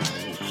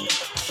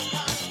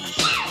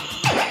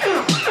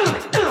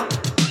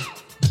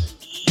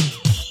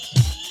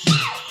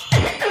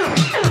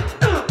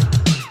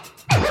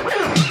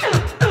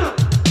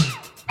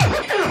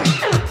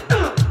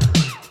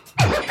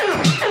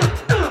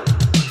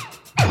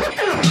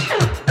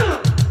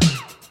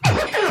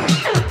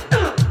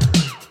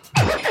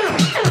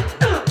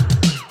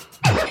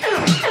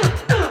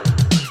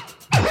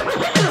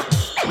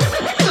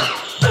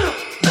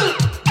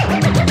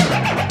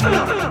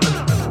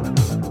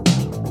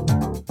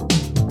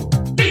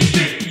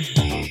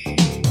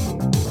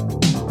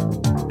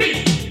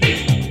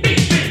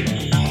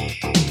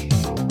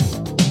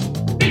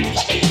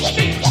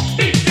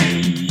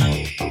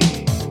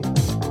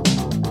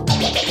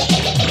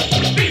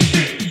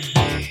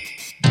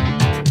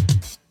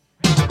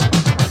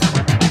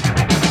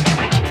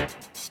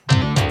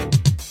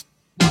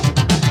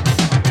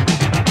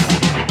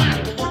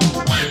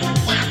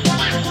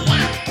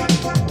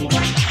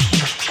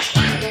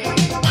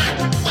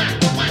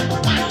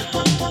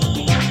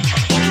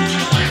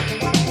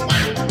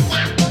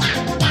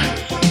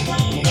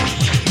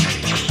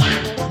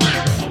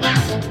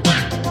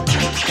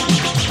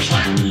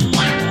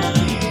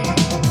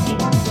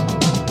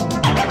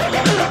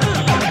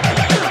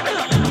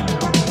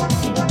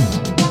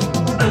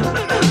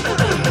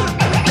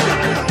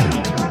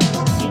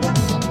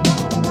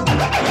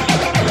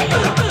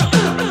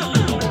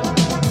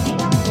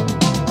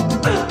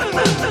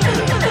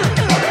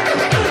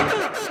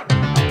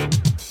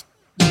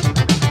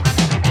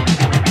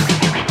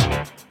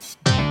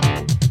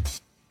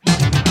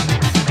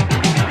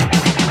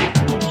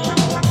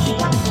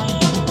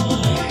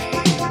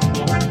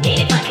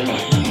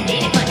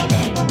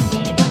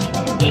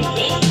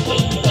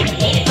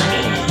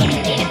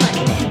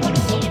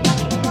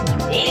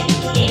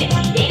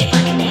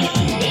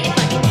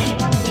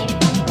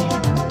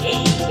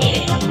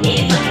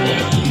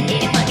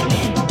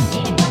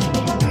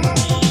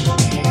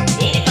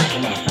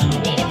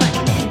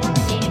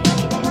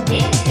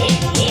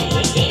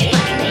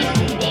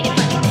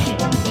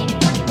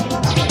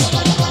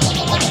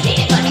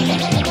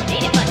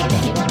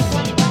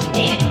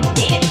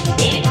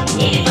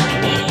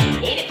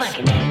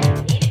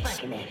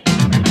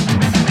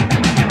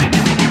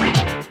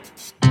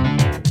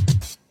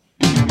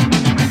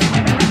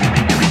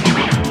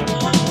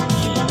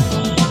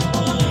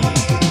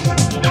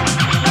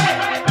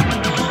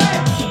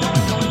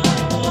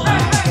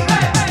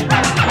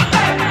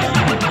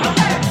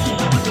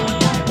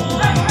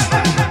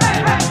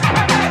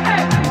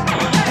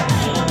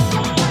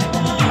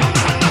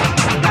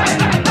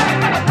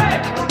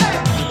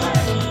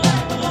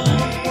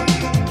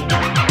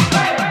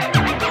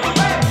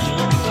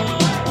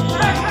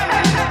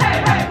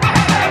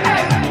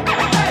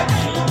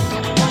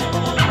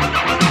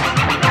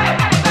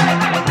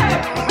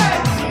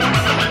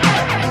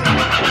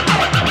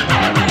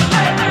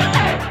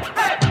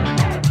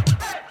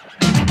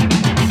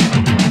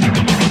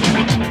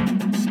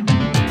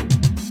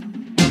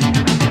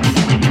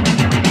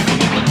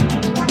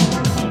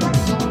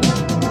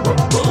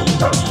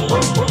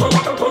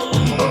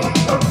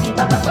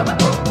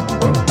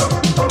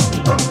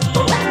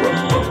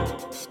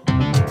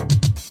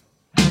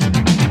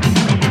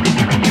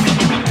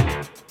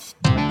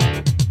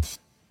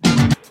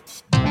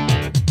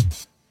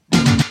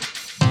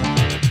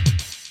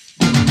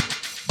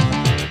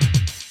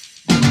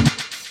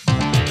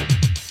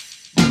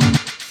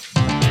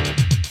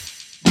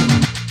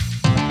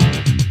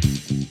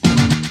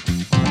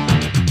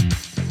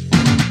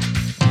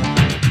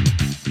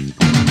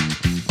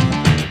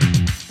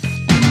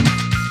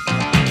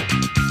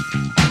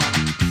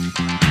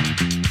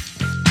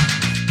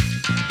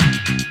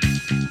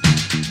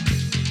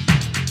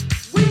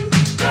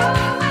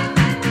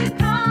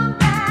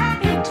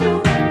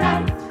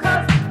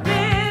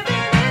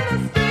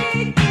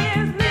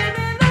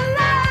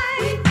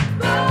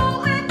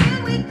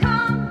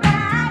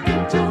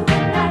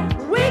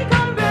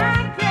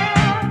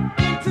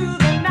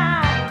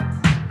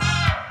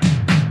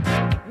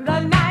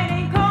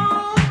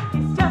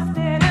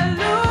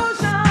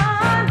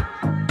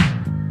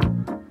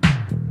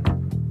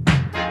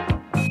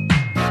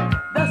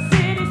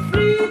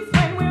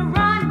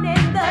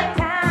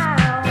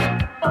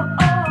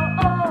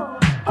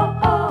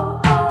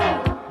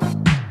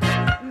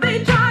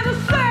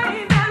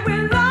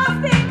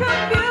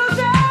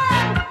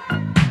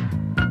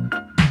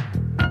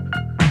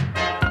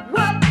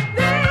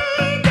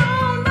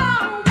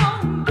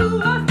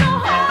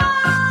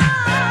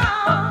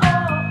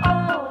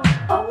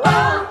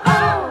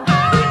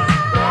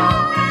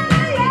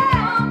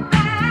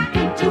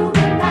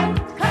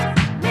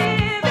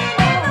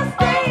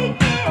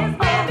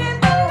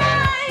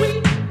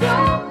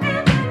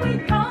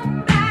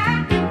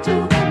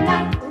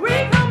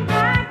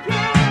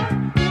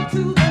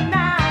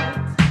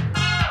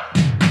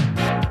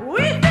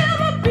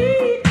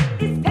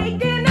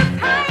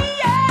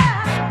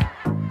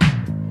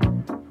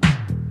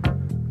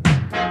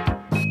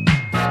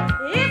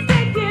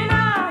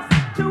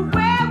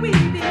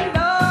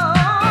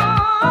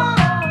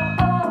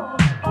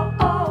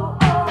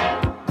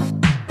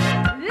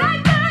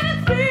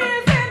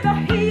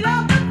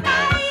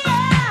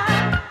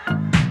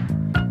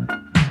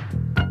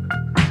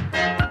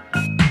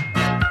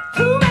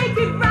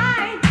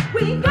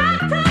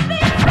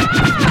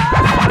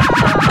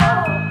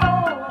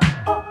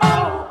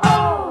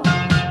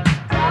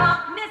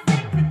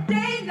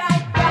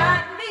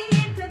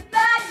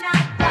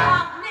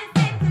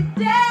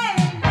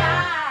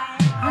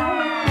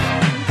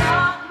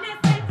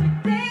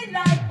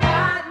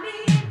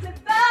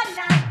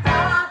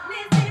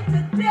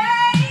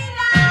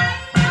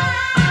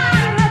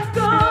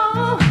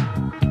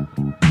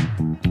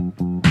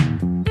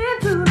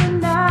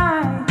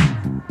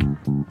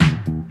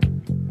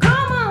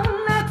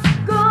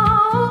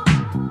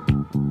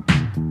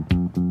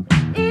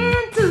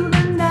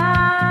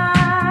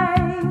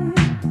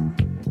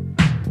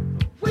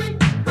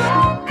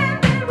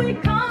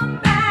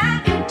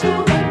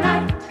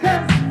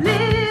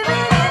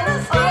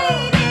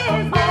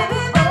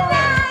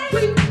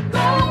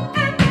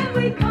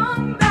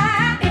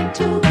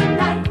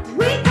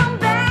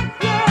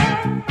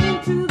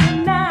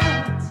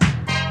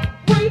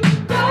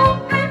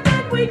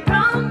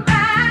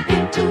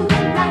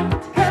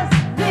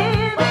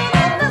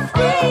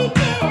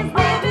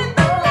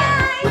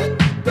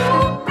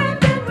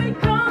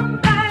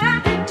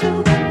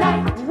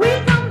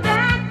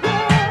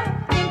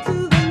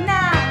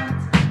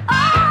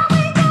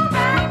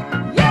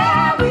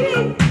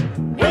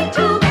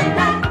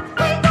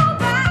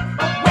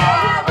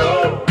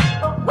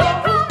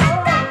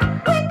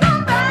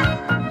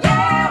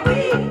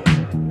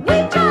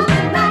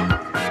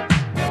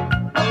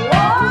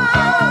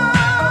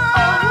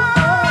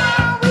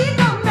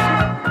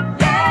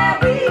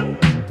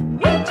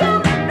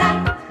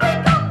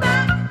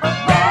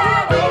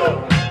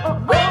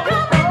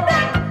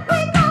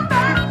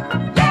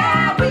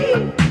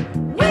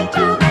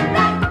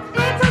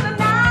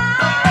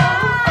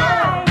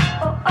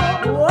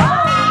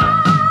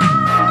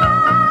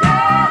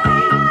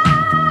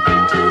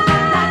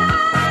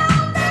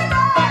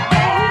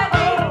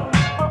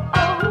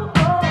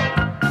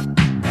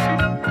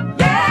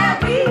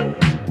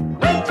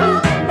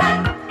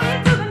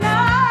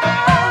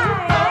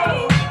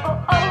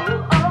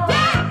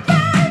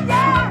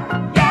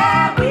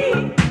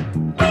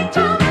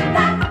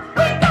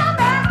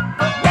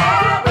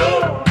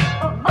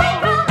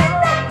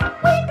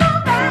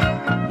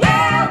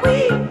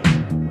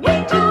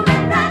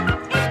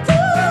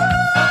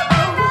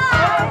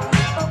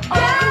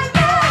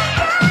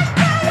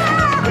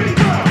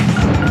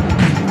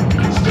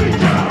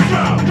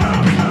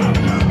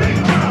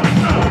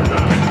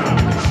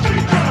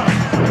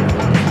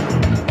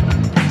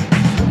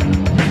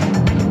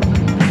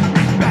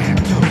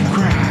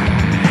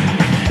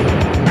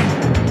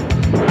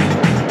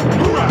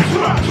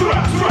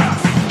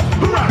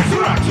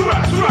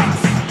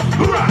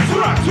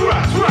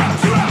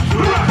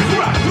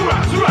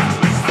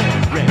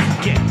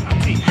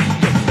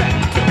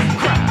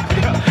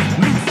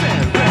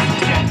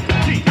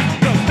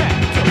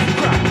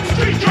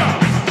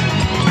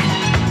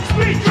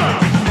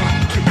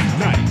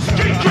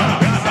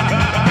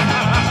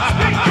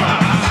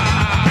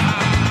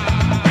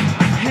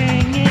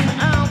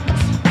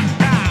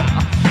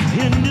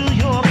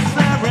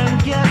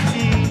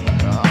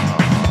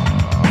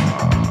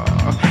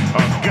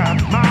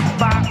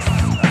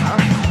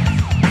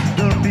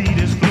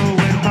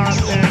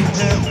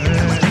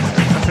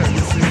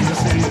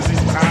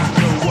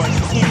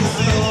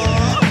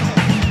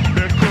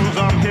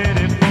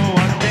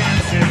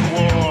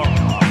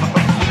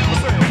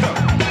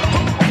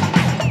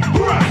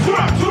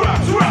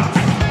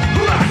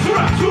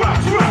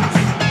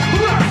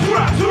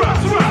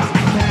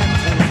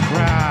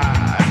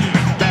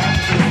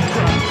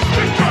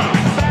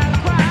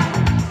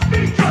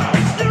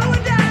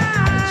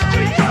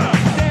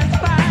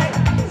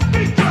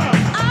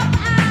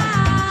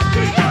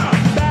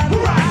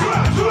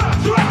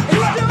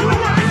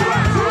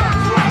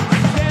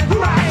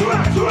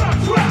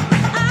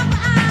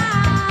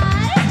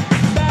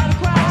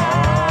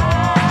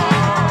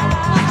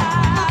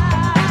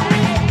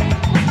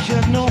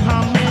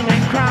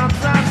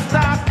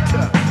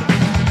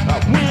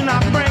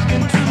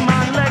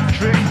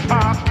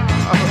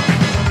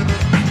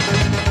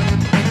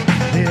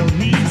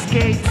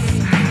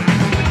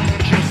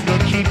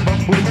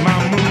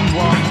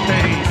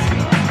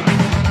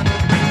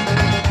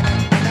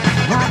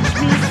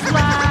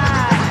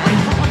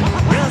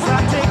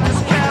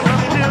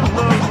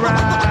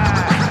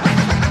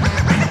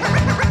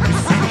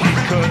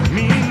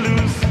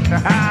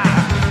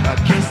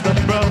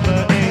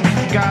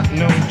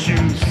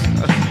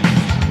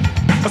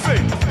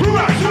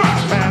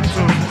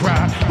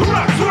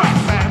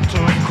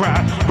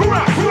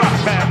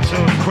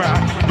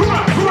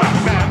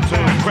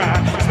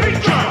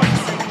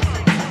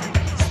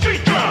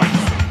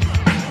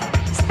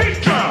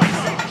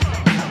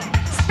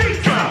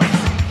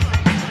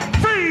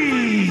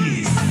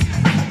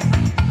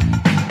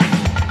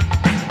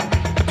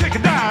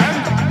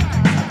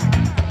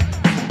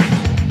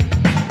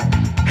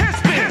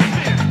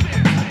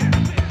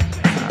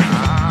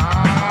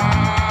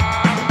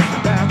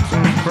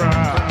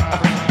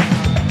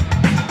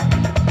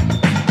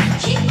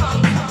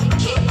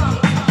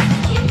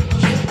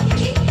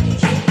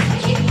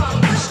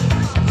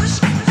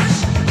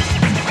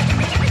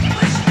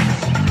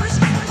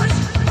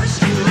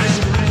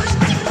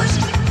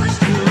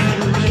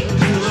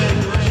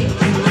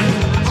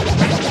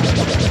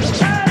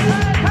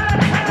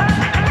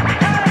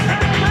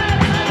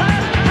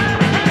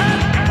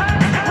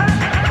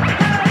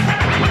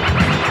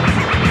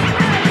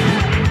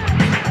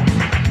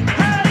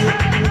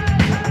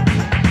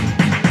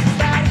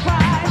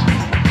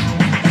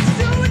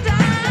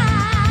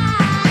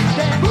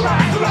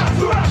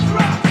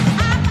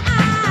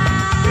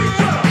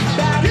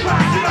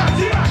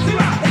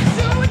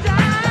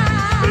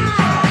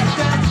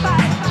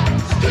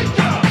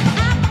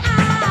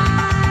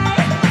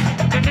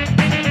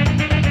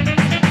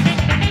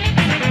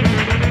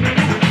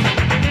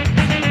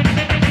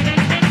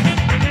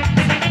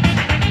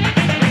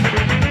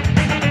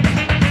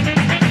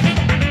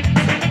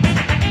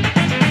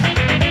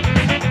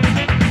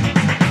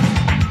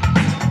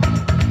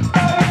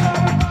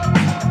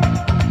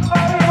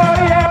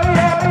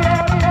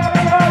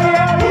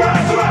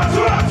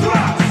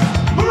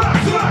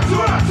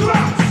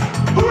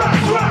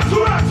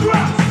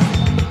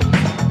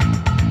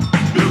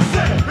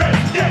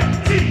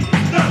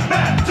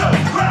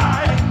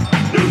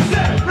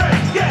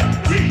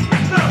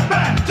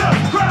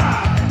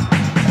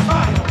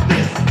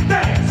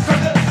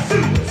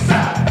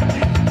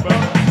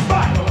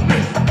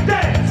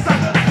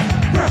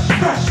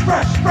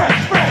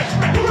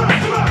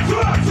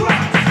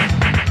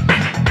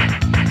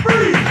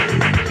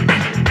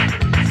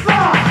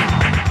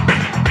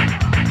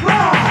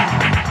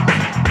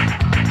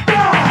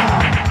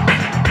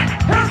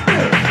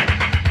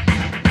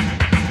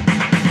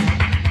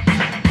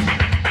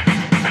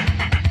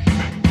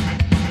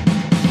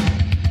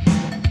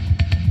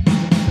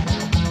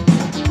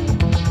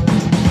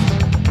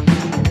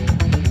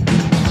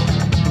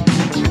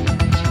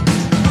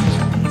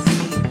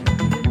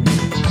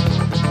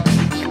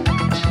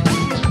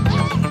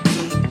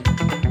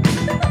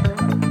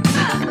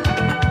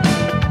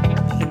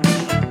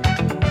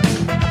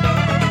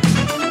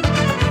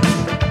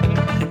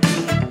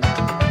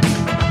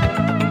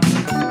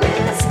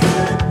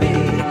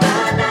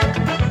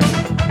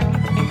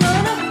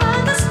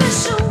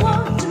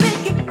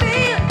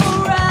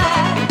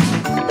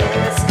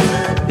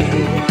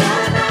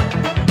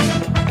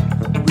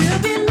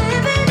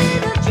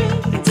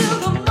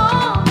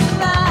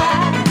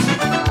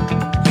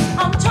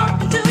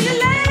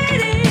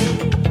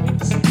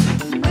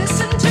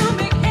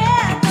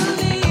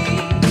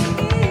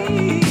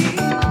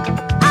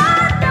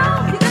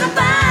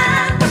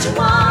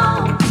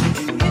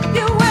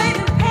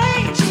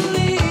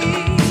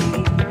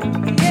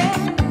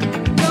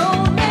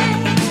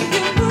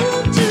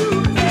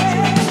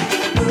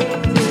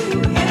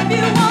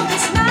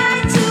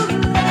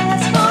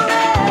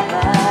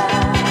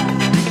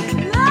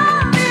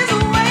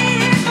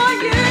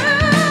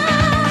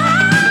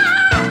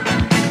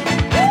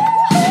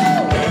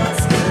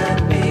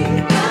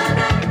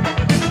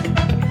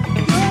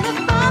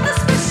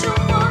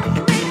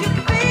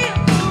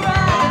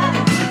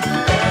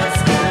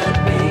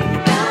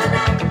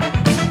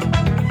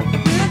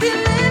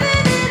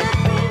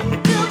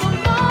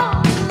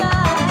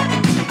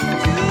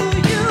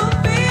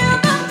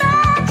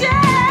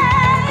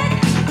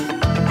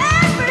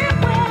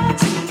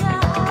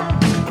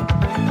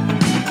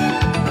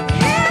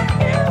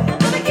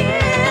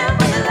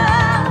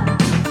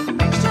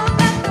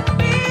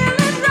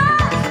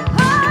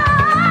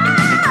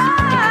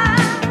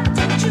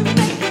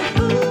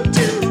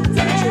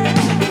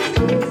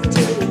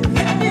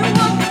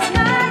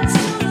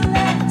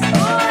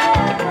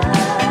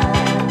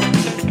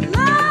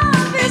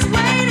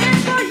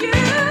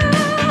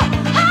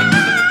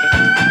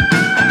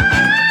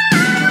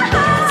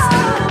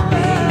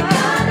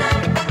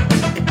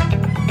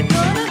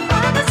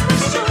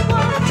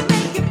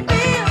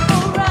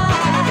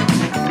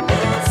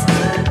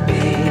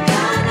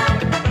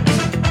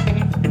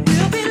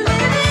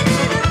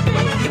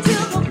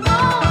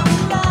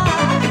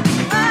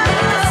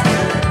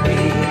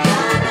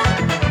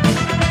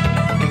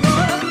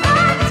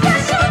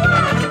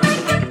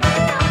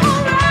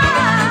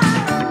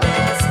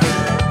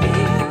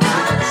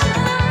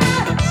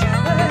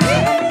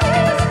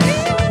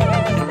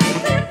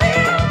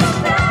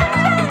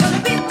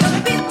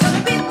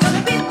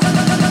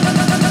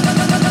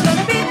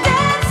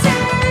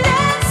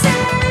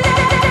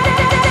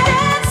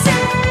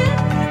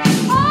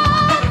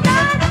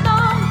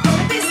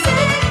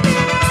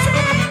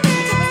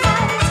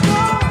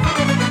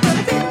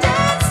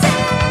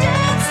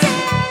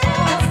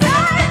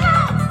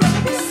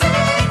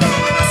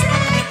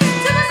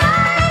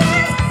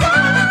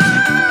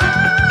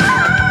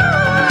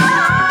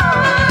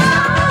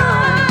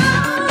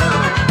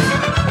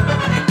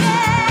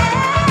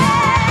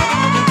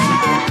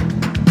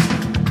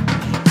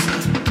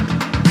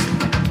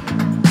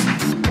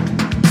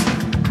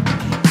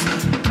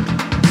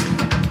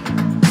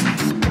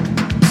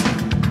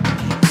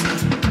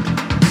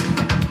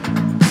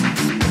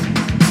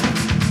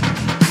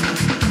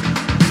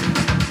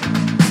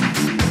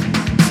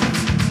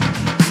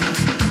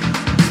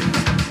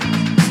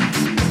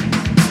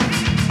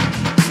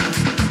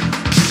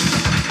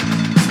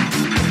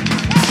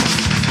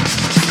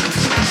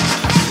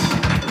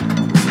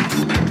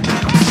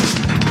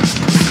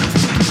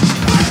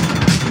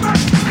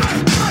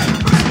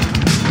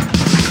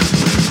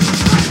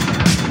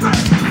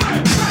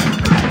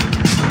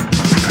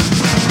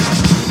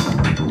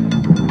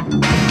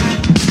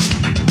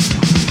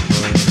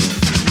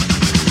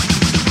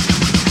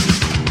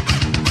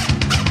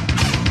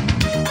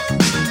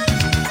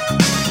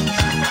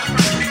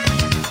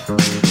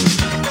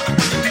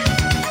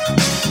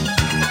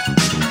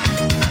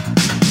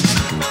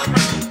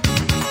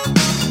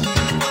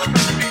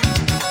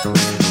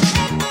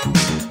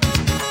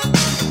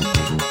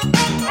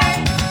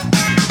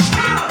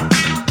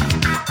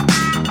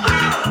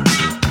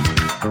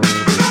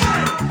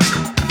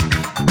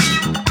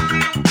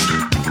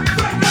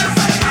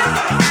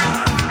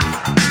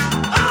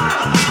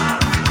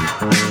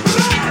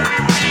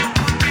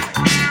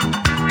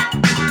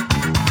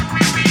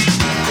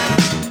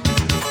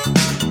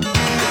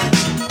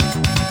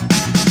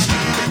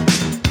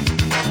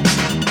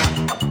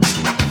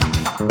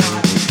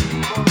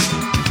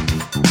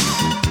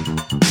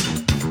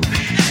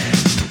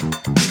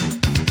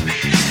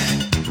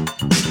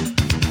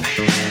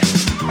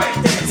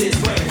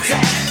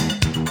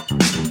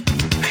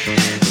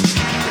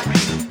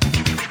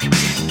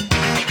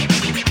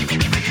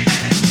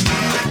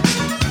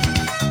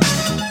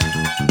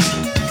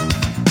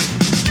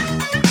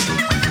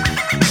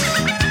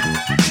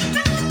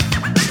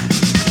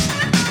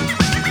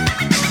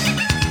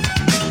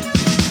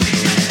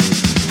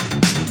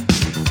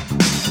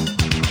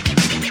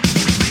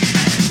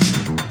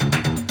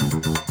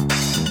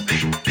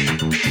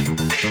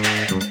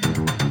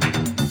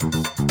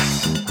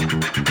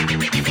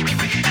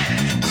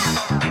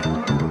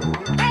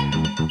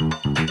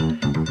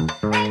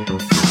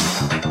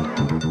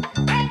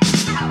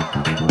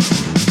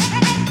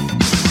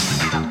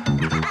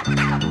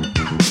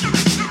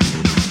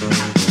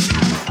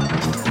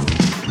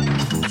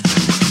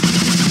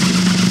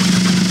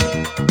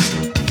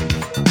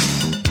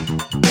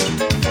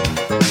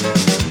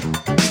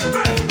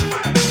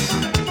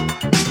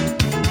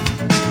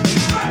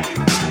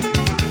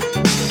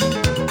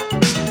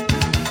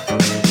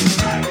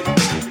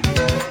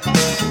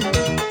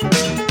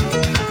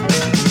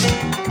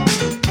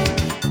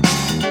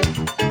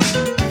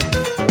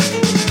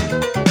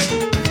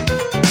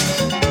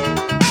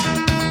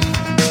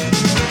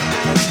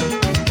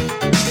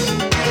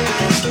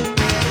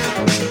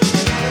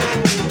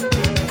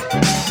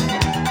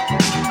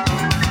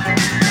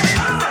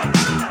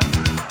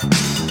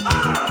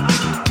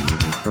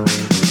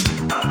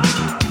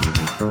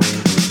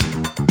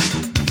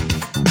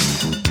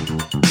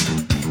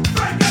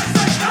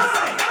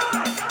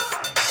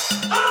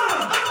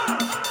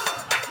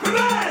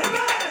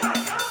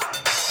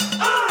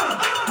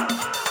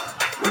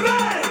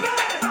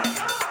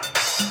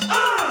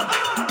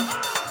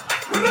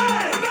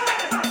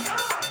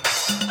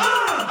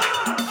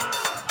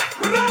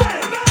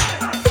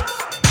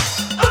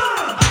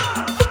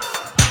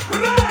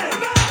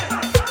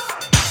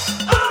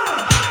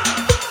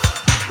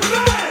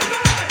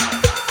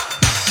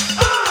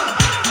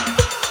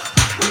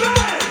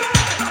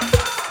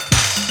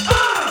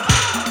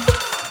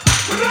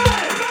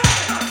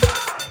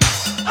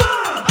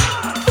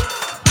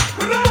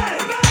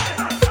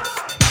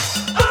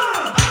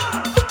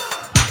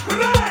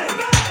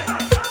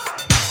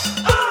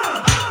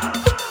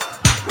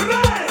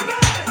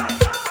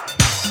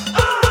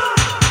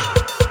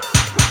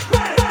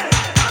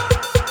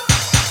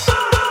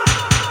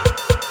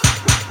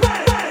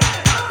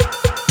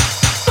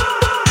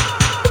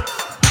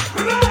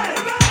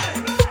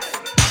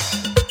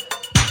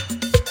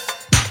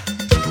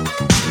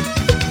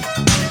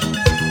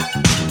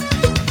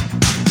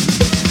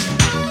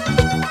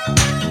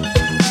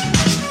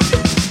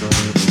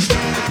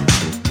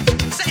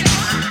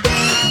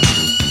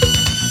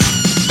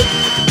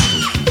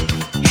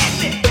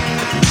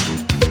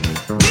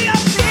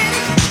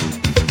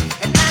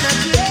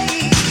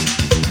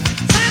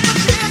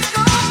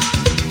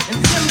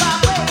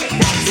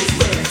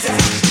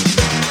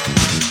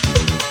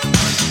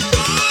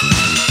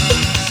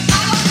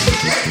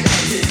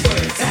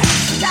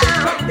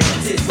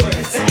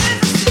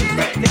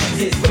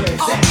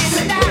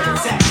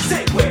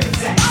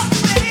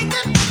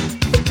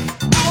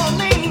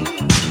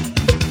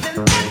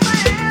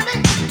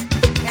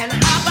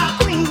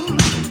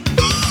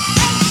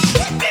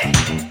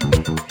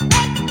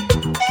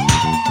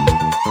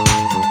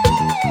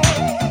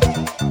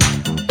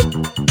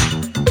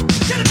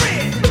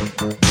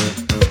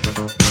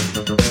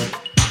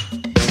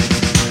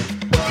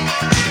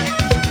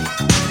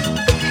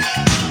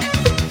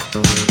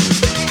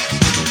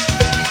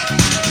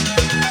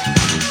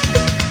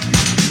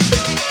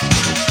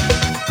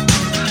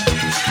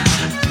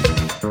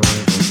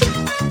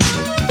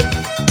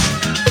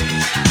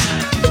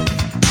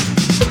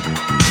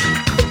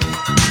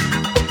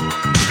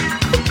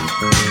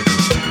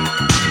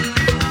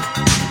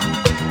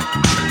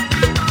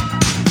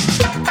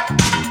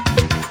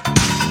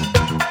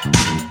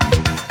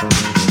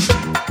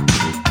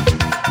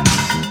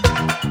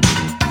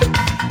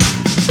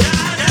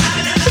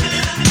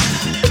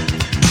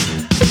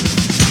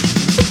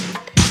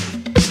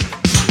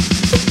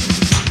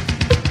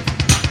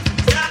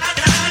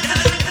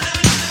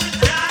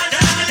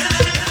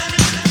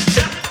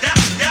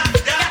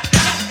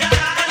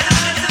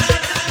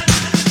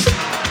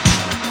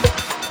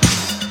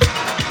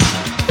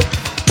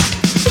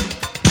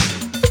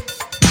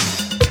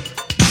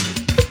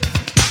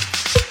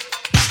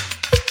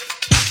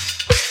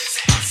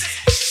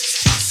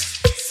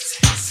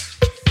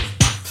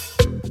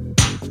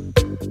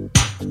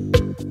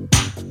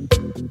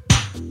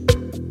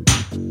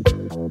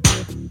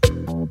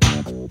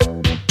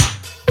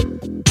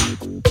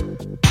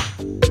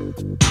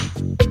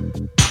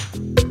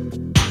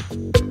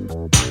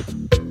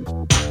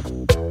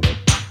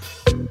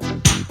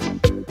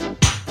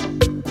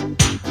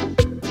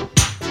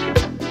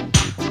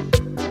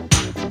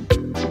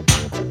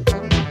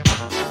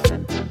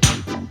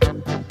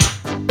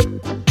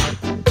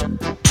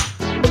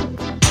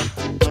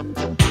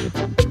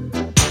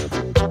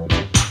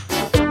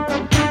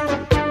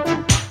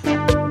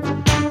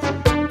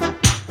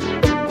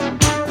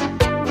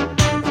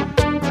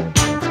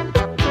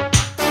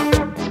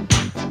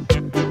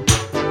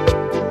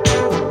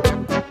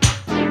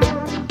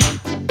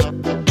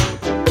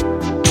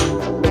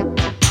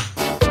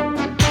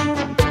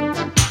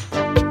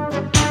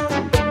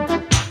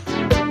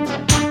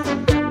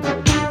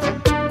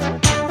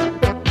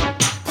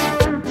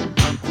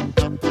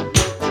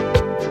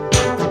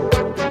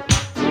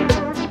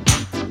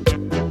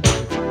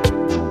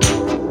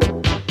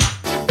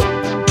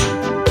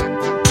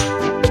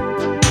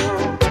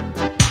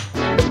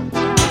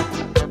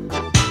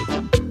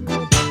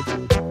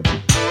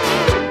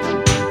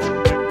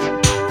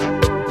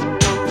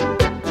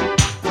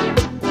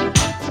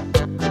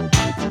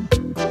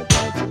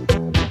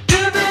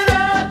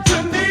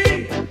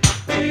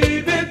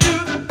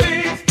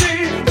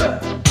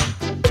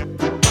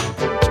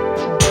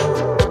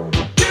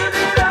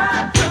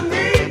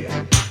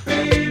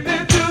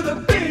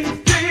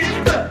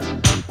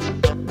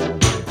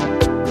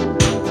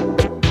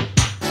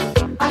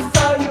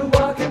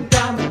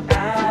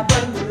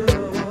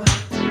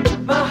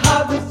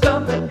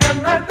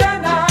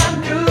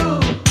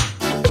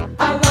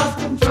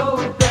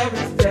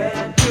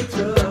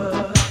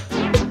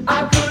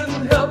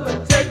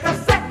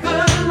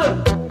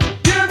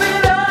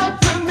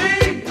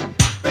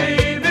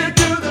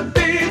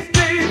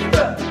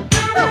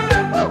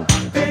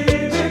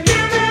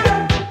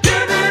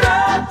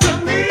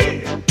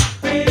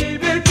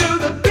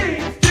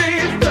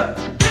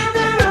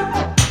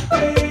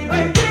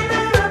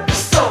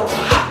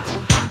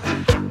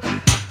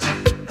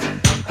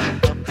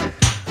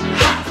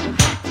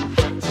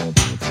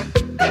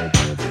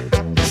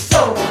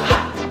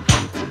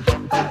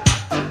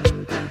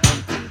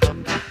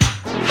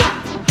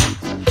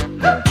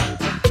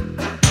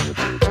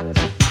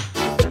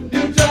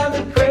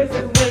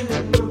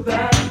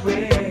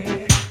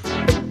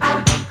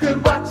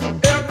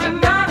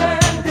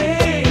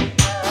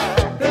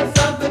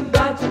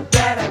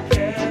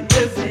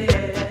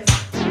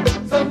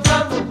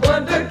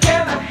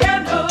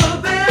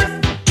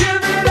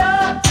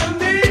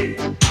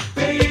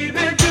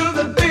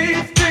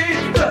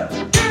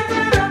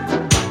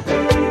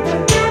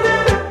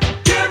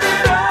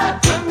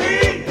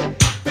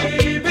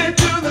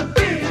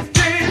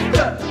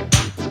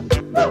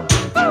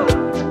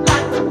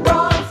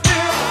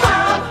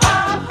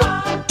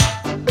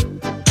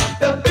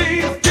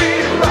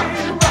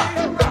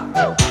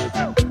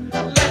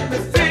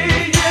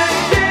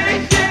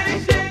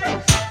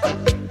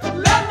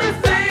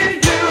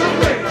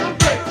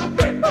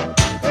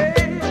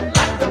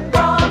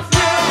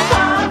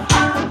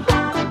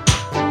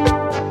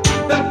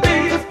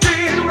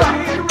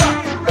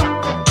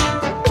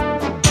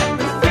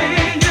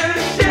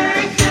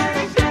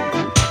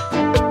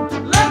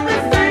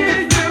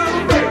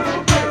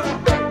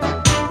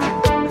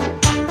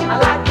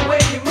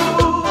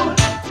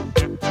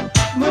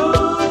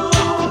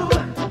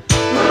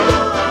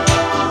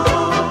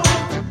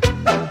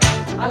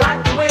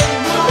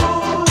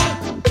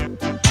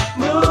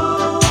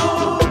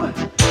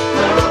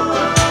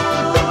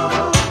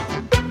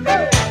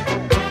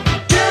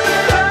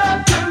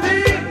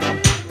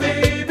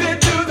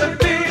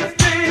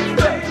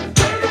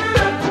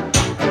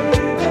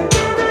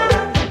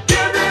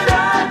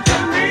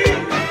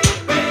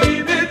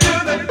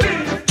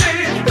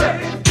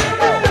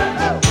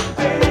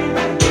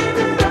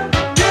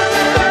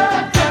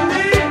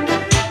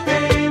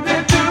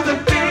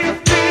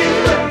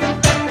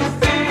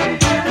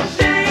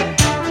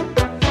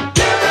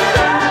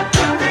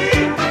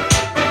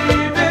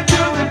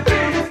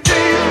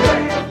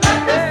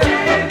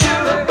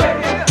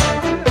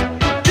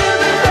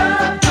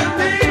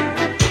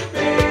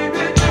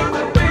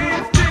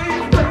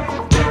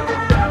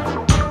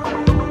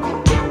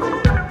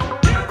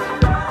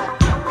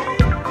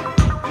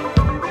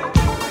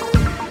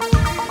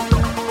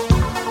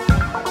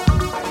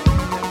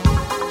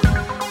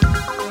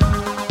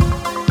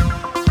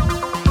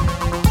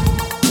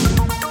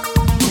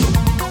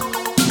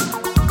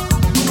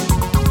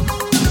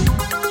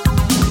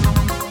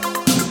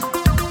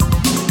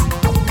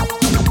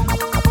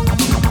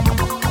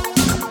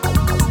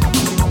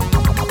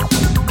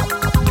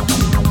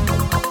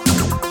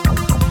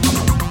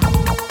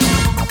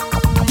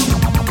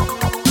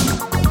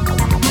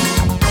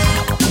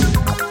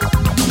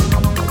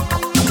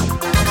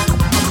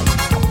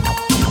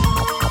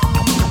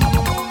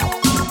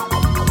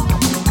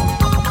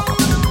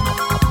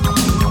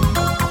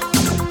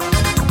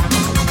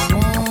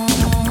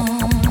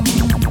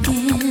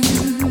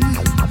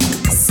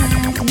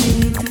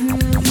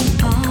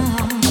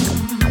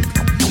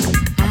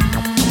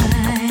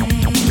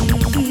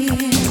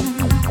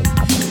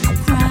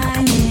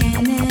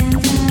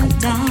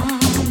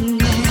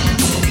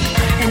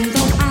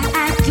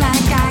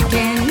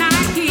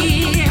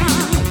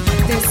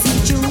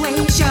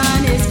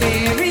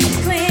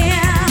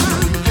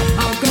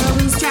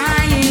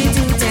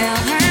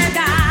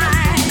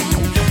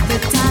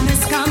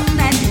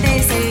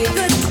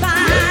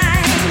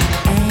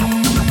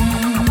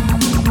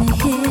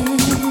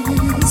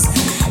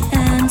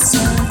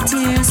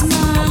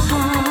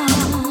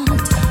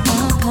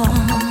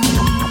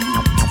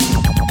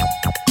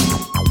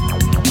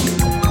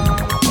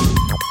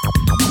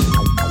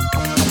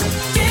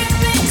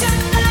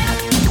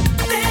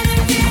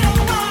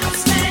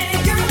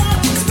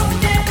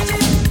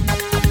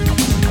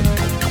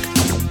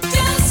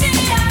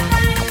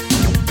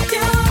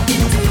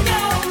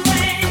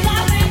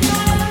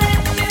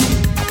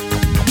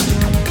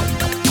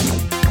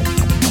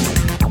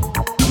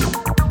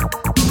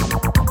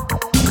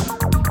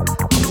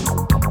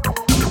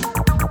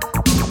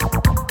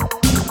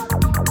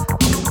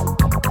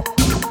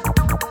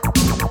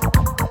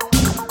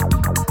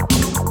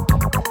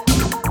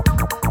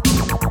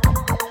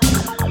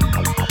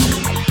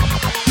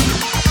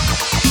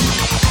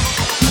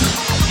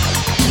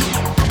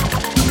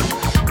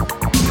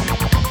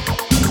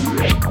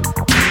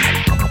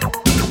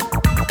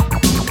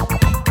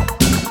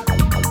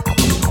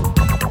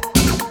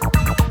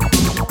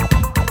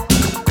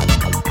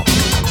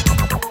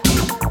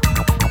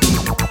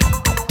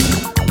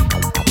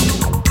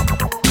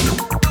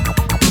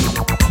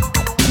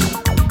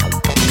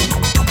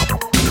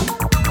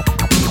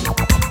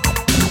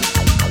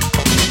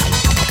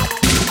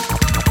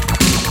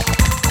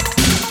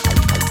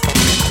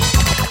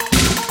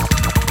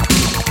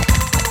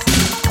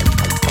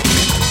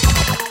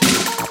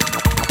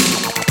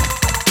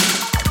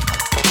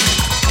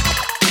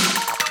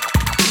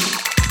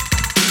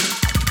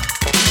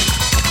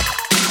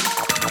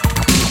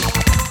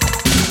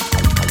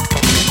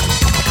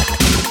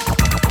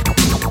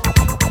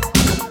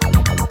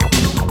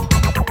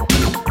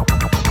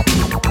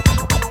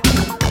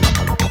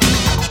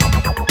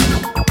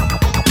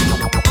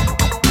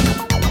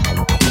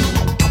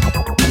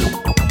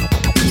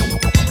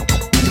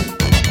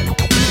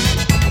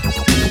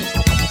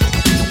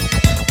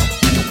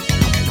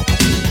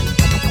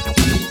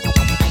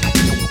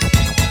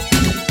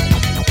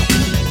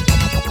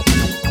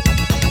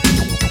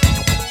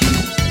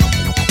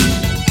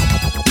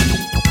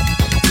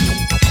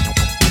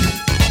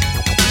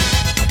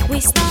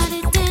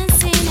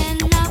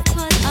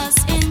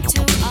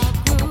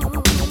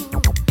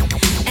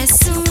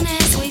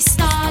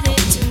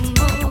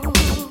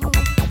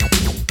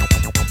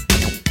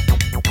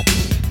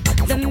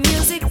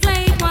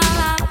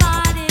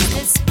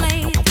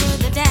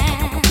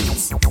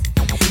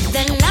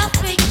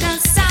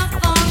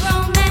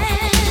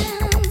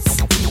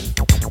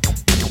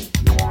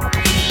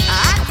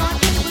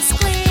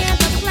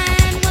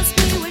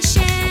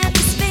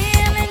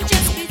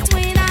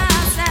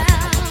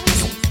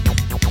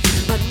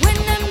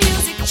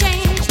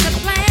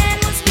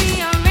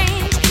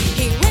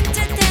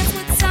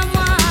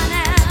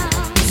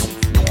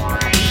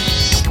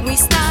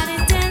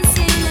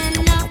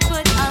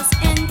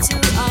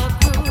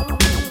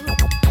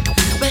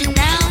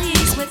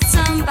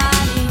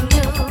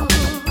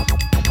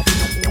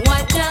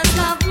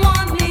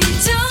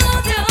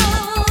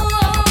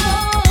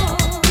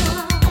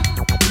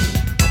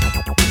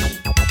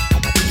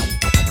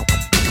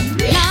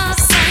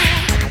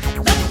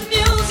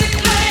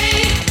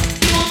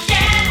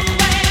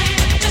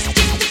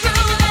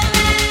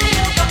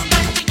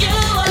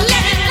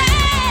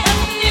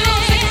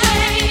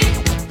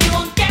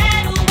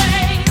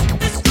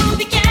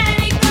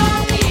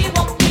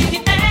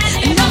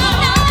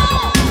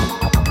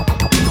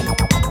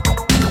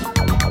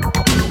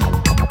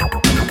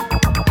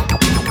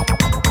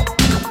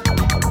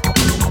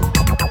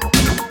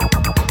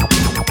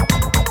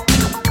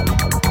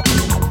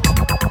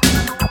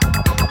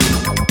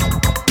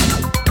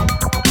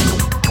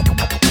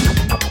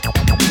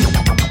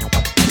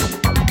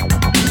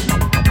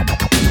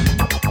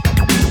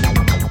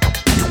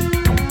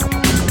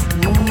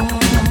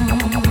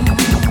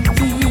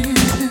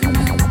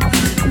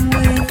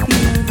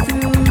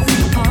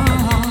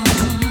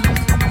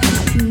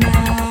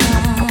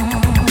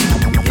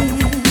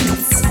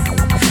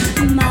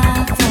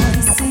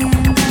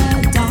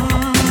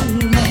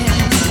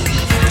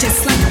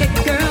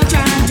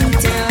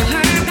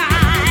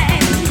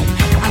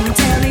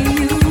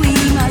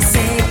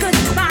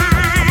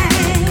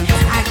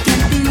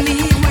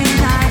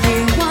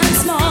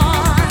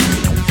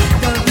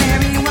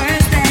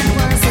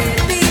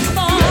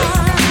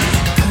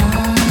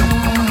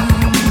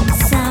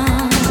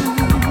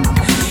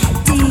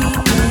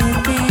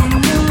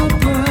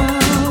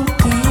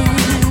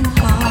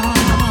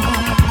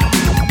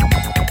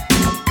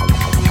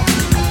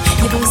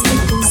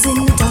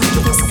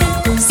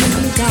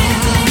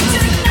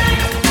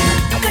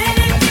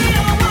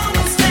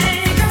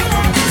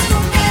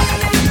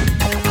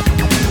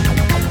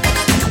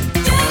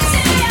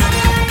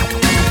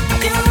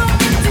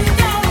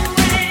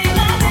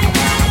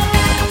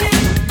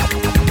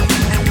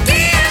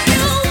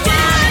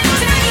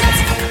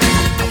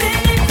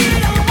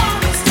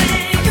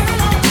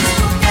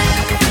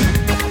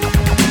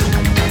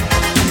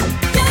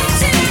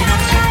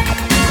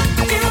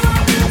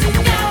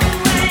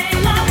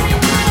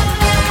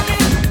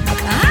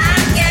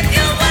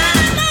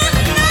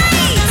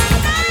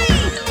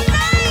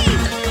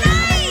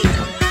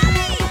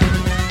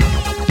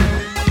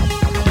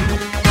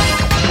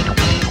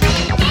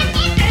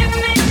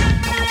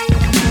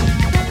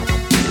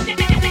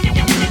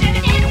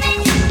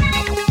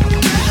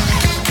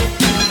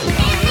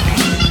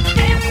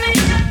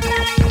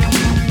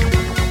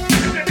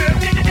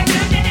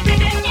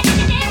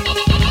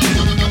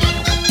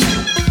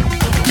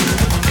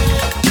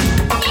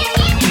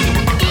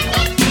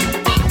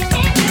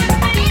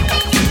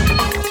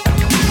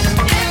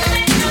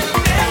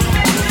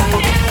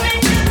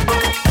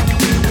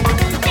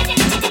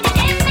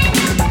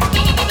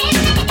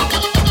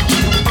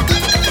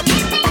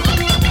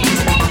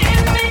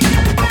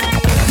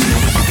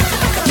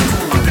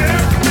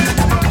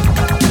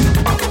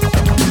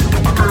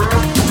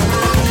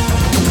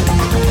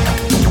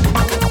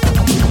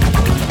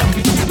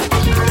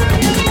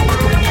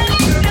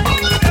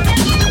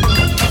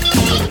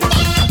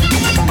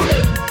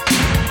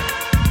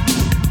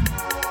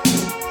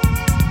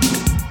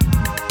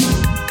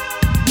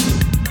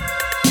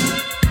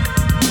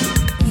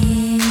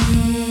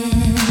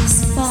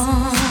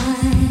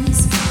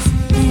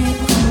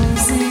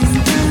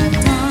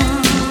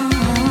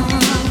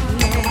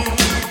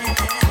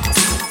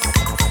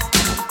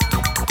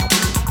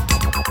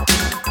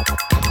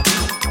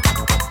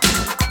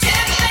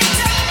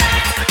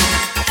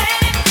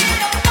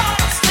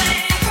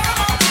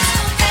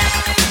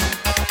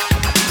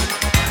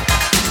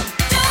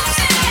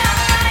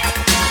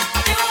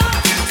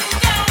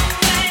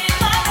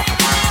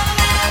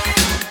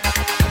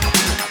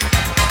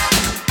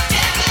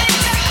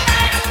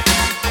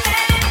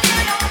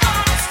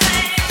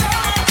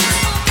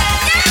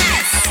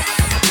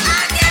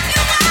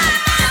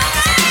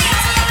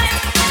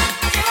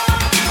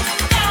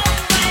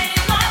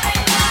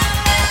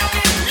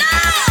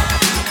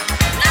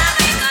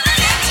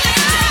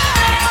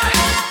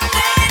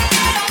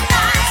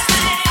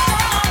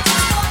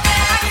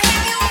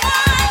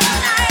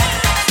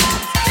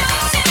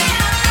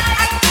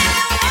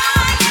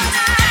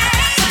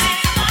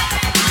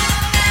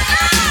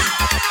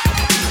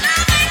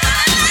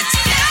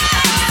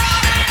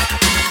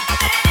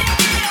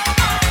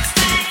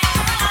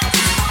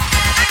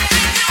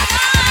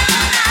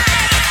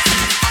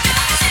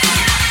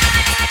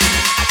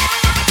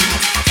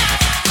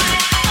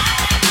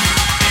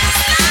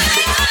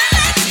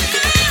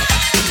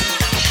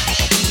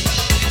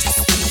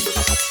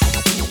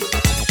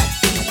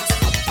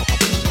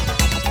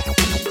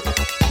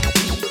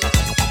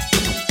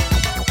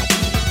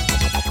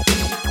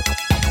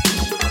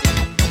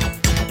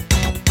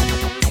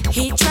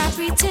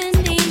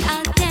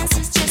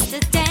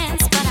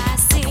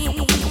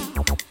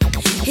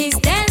 He's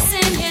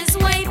dancing his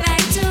way back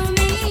to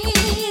me.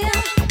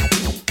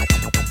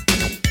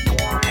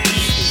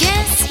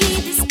 Yes,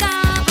 he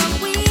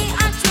discovered we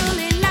are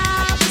truly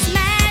lovers,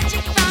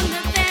 magic from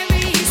the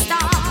very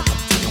start.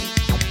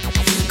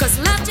 'Cause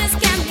love just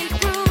can't be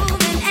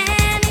proven,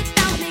 and it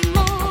felt me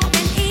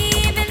moving,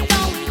 even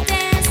though we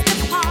danced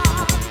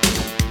apart.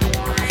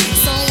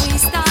 So we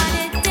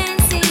started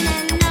dancing,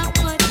 and love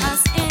put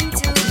us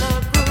into the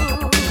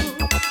groove.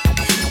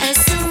 As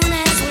soon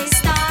as we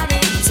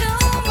started to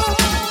move,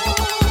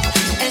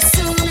 as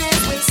soon as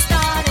we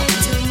started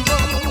to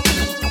move,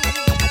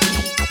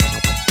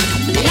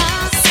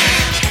 love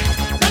said,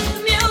 let the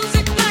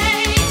music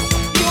play.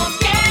 You won't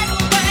get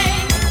away.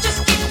 Just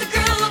keep the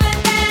groove, and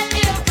then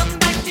it'll come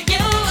back to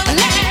you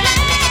again. Let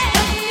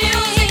the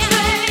music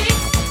play.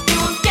 You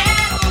won't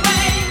get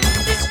away.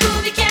 This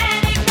groove you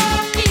can't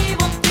ignore. He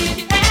won't leave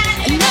you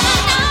anymore.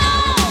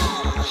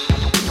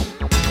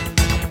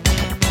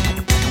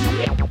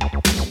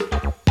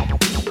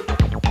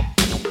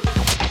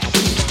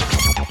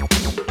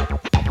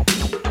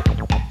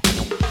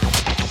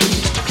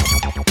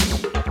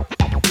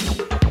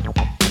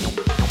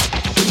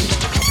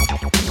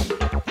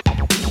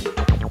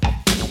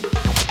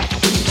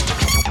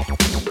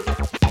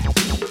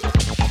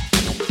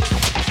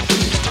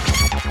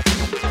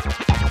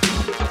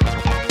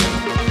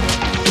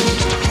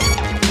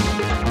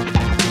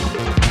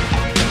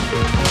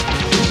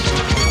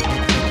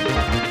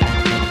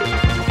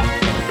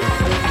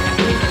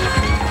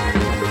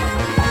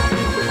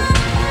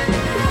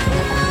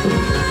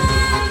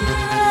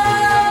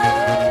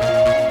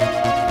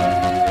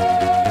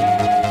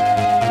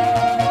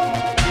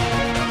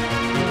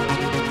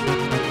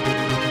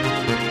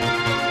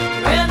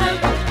 Rhythm,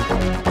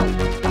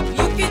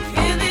 you can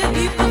feel it,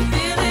 people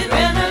feel it.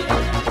 Rhythm,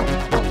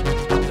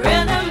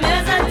 rhythm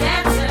is a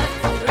dancer.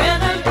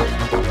 Rhythm,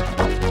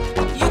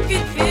 you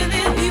can feel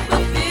it,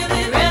 people feel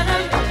it.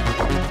 Rhythm,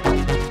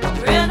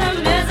 rhythm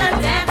is a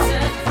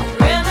dancer.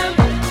 Rhythm,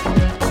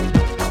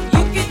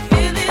 you can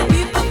feel it,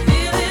 people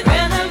feel it.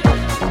 Rhythm,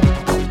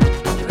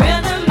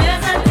 rhythm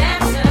is a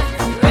dancer.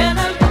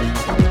 Rhythm,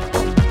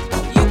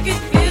 you can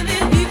feel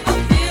it, people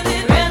feel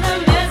it.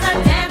 Rhythm is a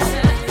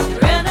dancer.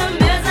 Rhythm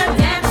is a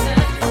dancer.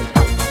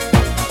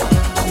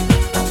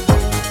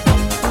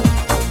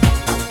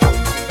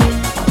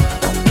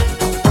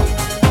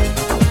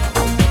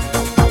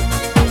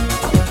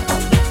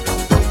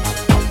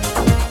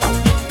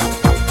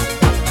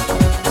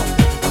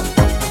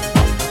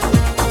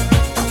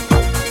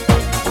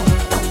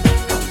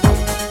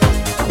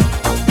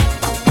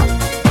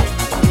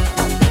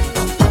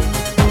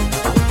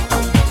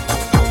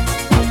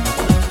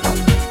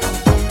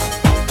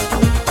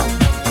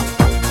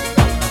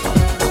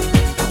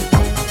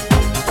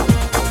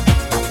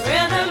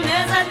 Rhythm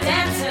is a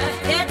dancer,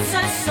 it's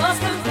a source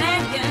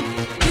companion.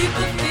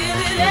 People feel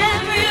it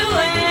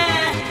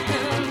everywhere.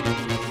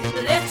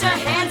 Lift your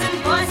hands and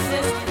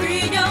voices,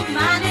 free your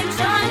mind and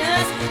join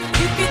us.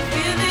 You can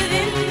feel it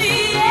in the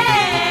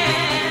air.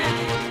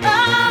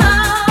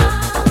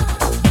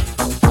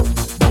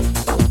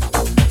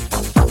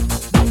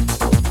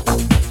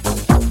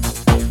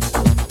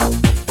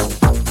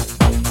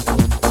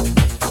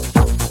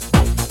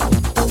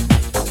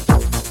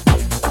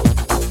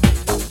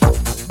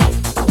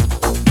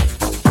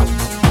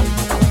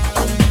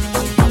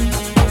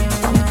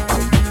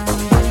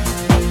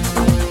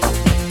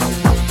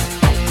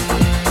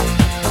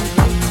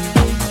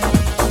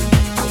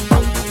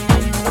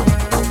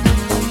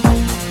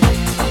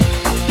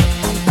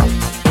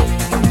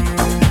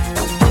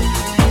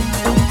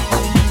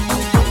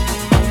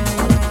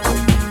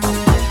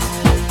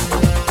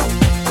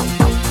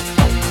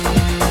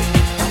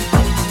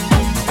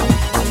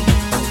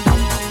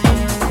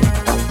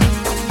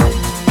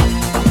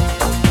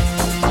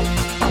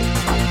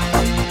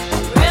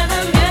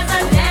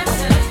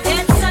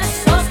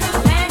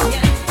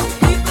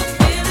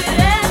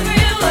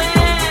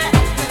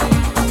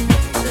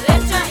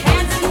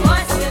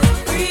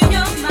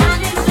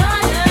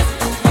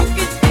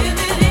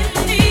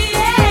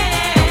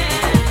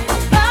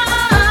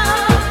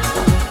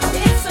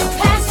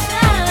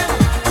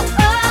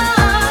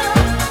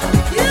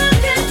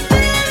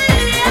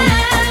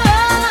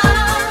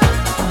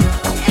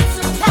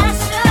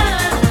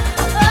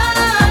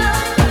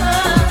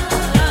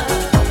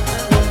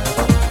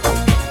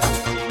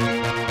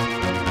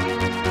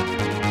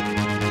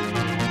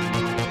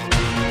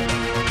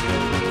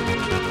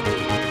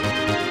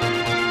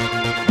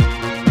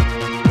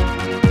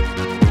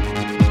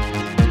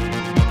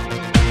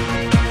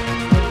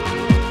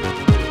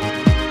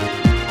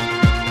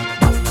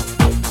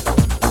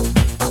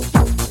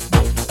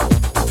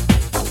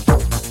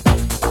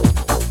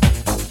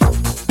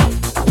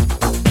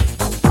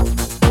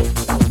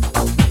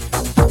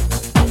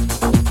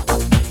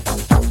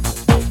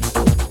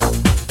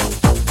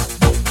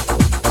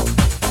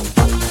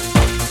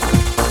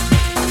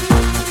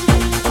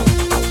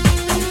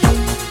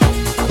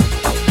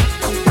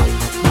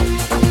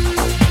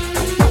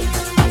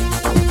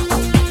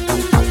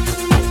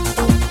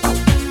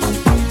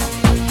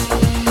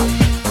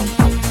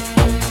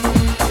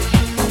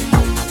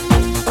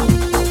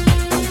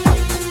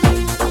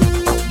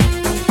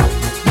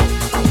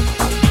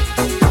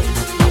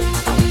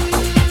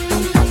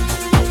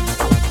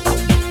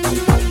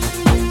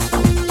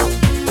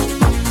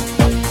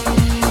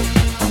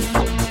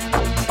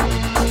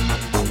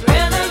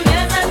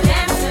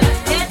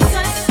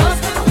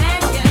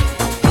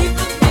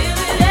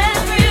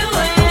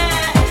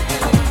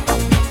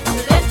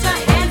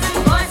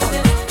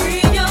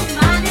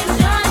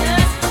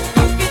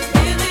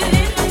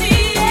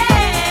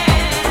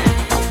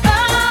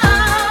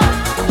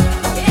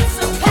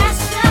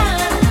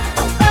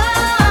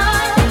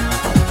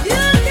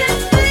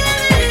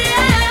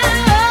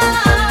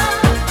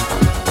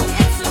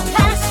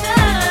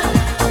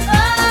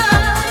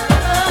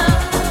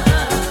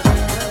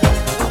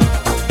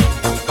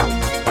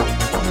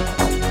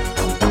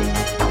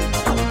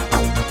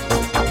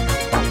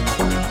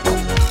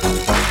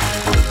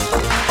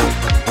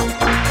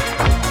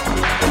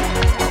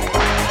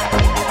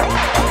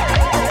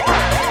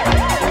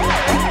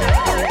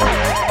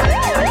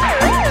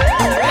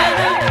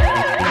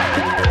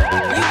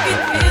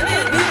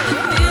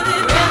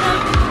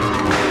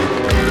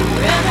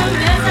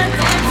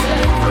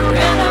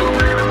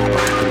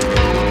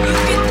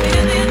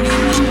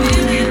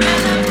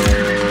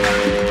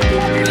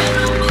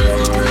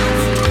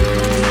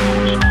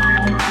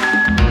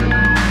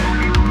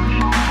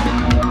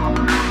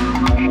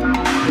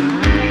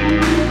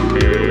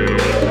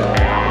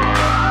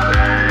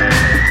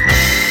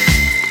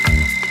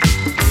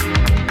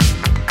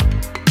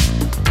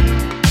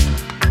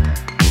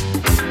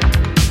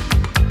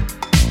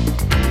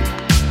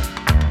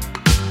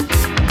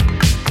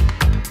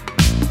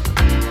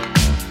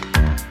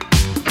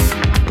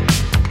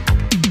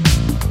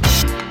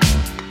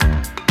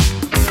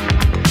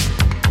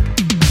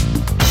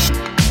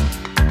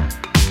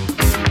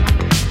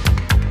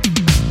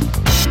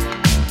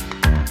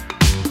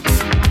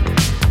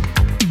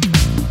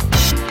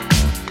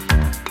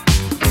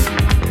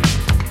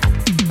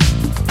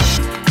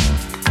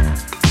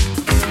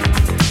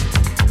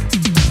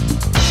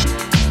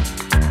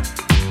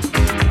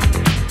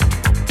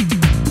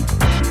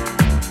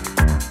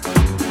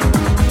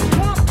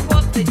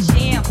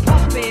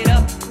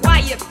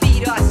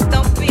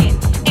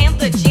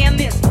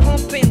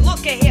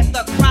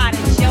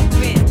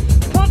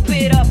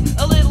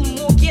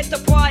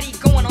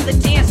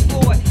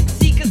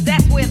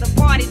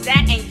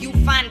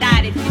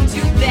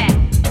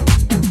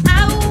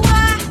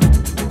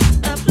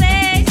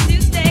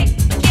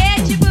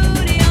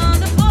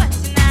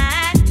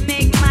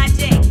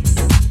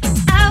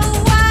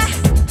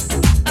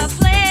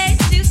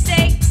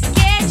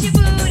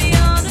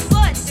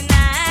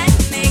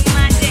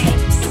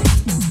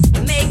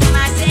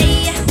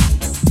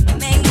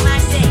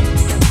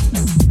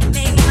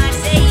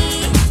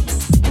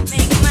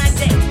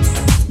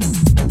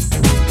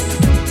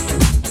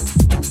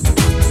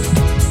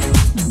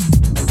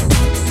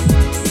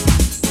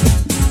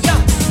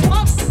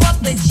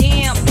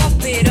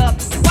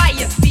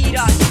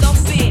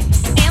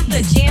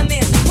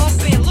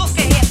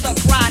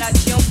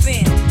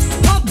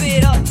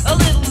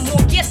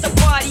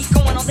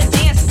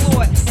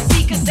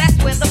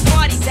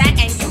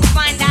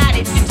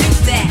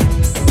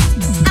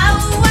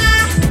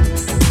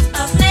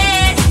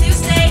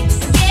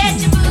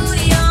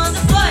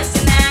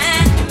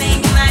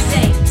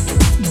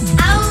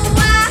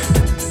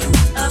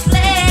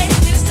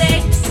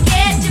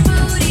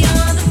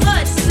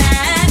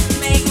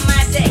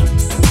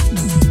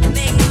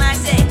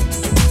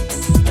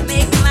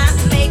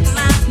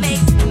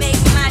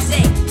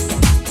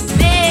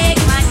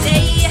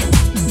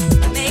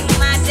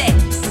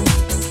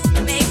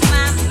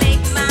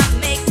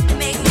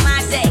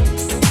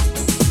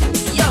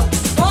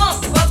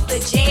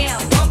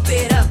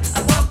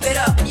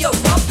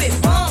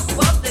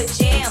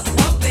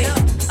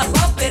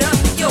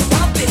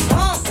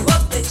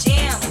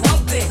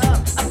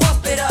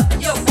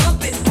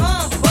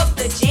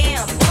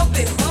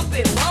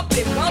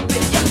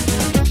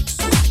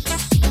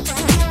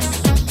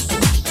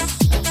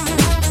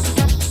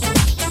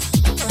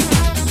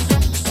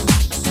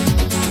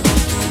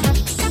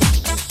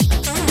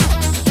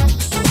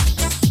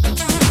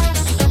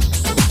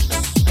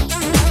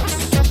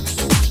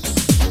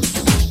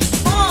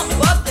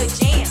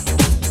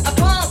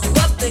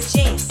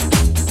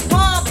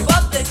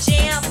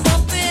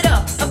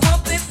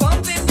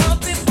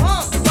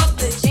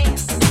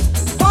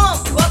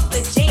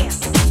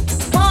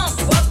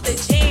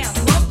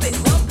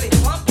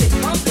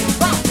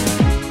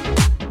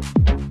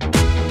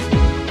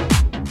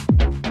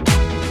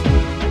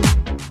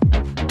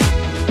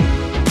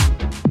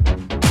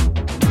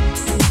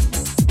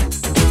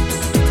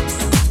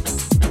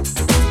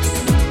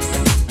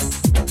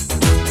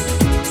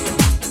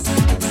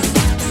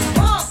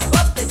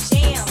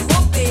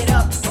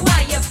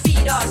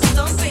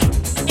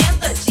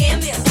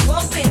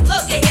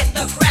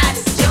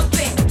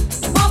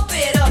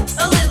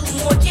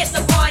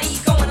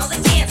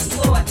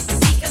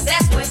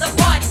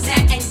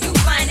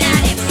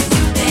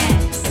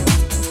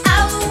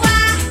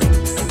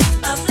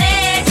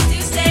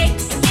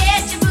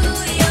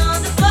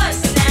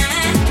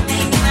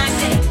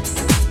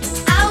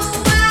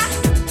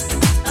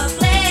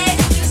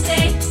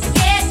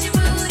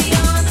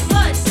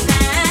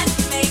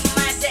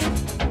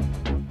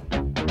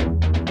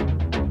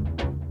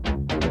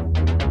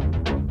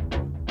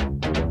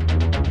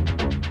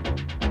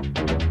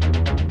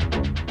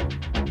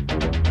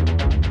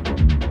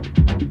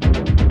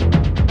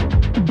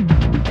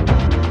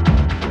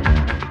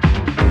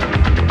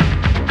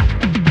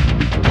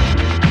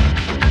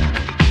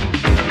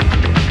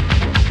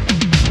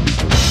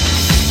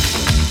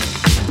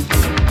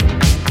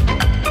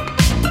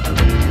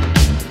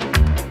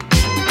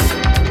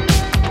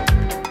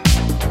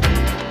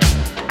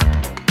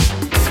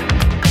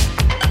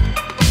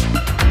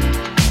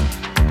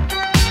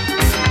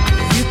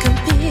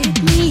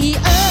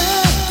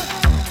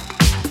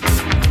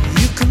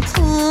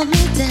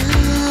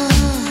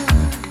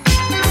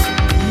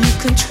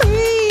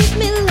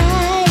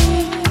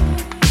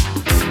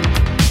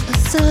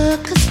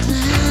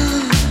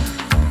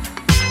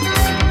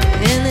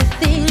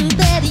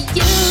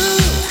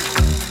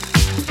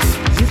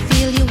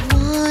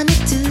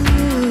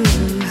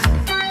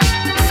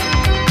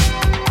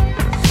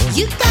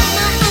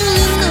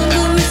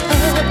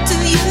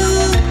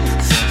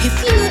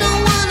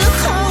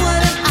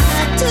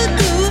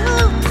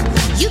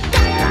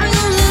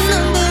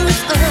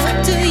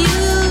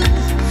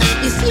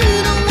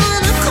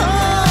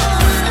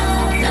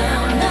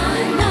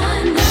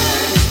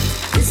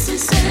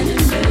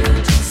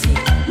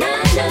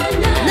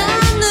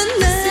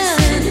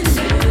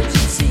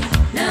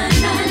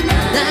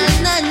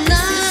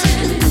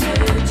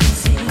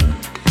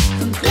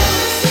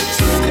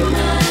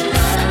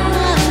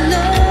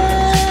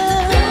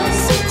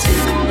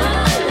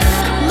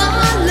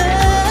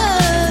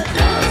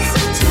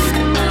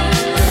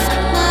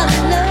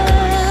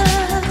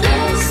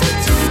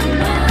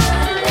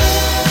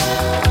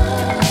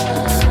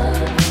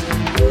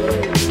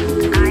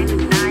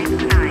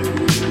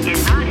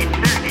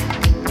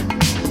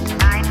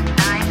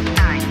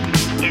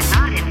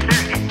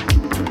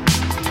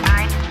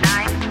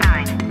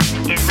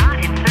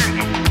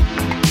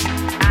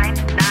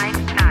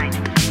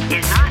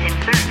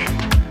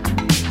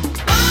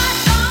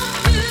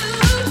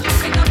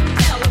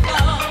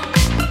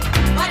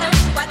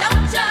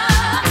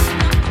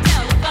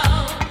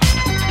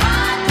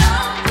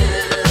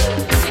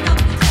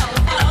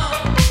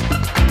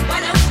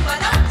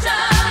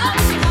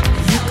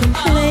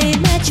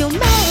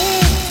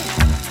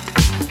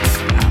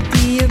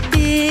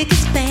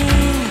 biggest fan.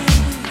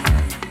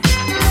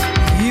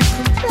 You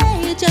can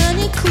play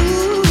Johnny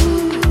Cool,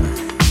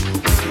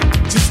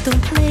 just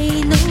don't play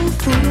no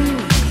fool.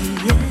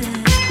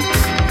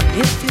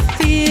 Yeah. If you're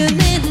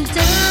feeling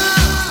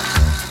down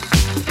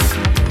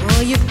or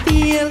you're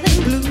feeling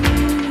blue,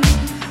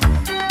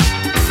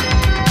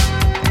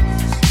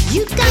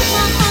 you got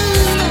my own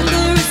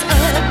number, it's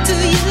up to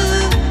you.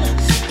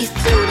 If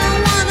you don't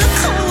wanna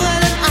call,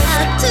 what am I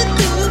to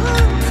do?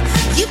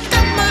 You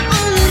got my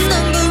own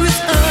number,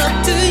 it's up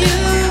to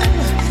you.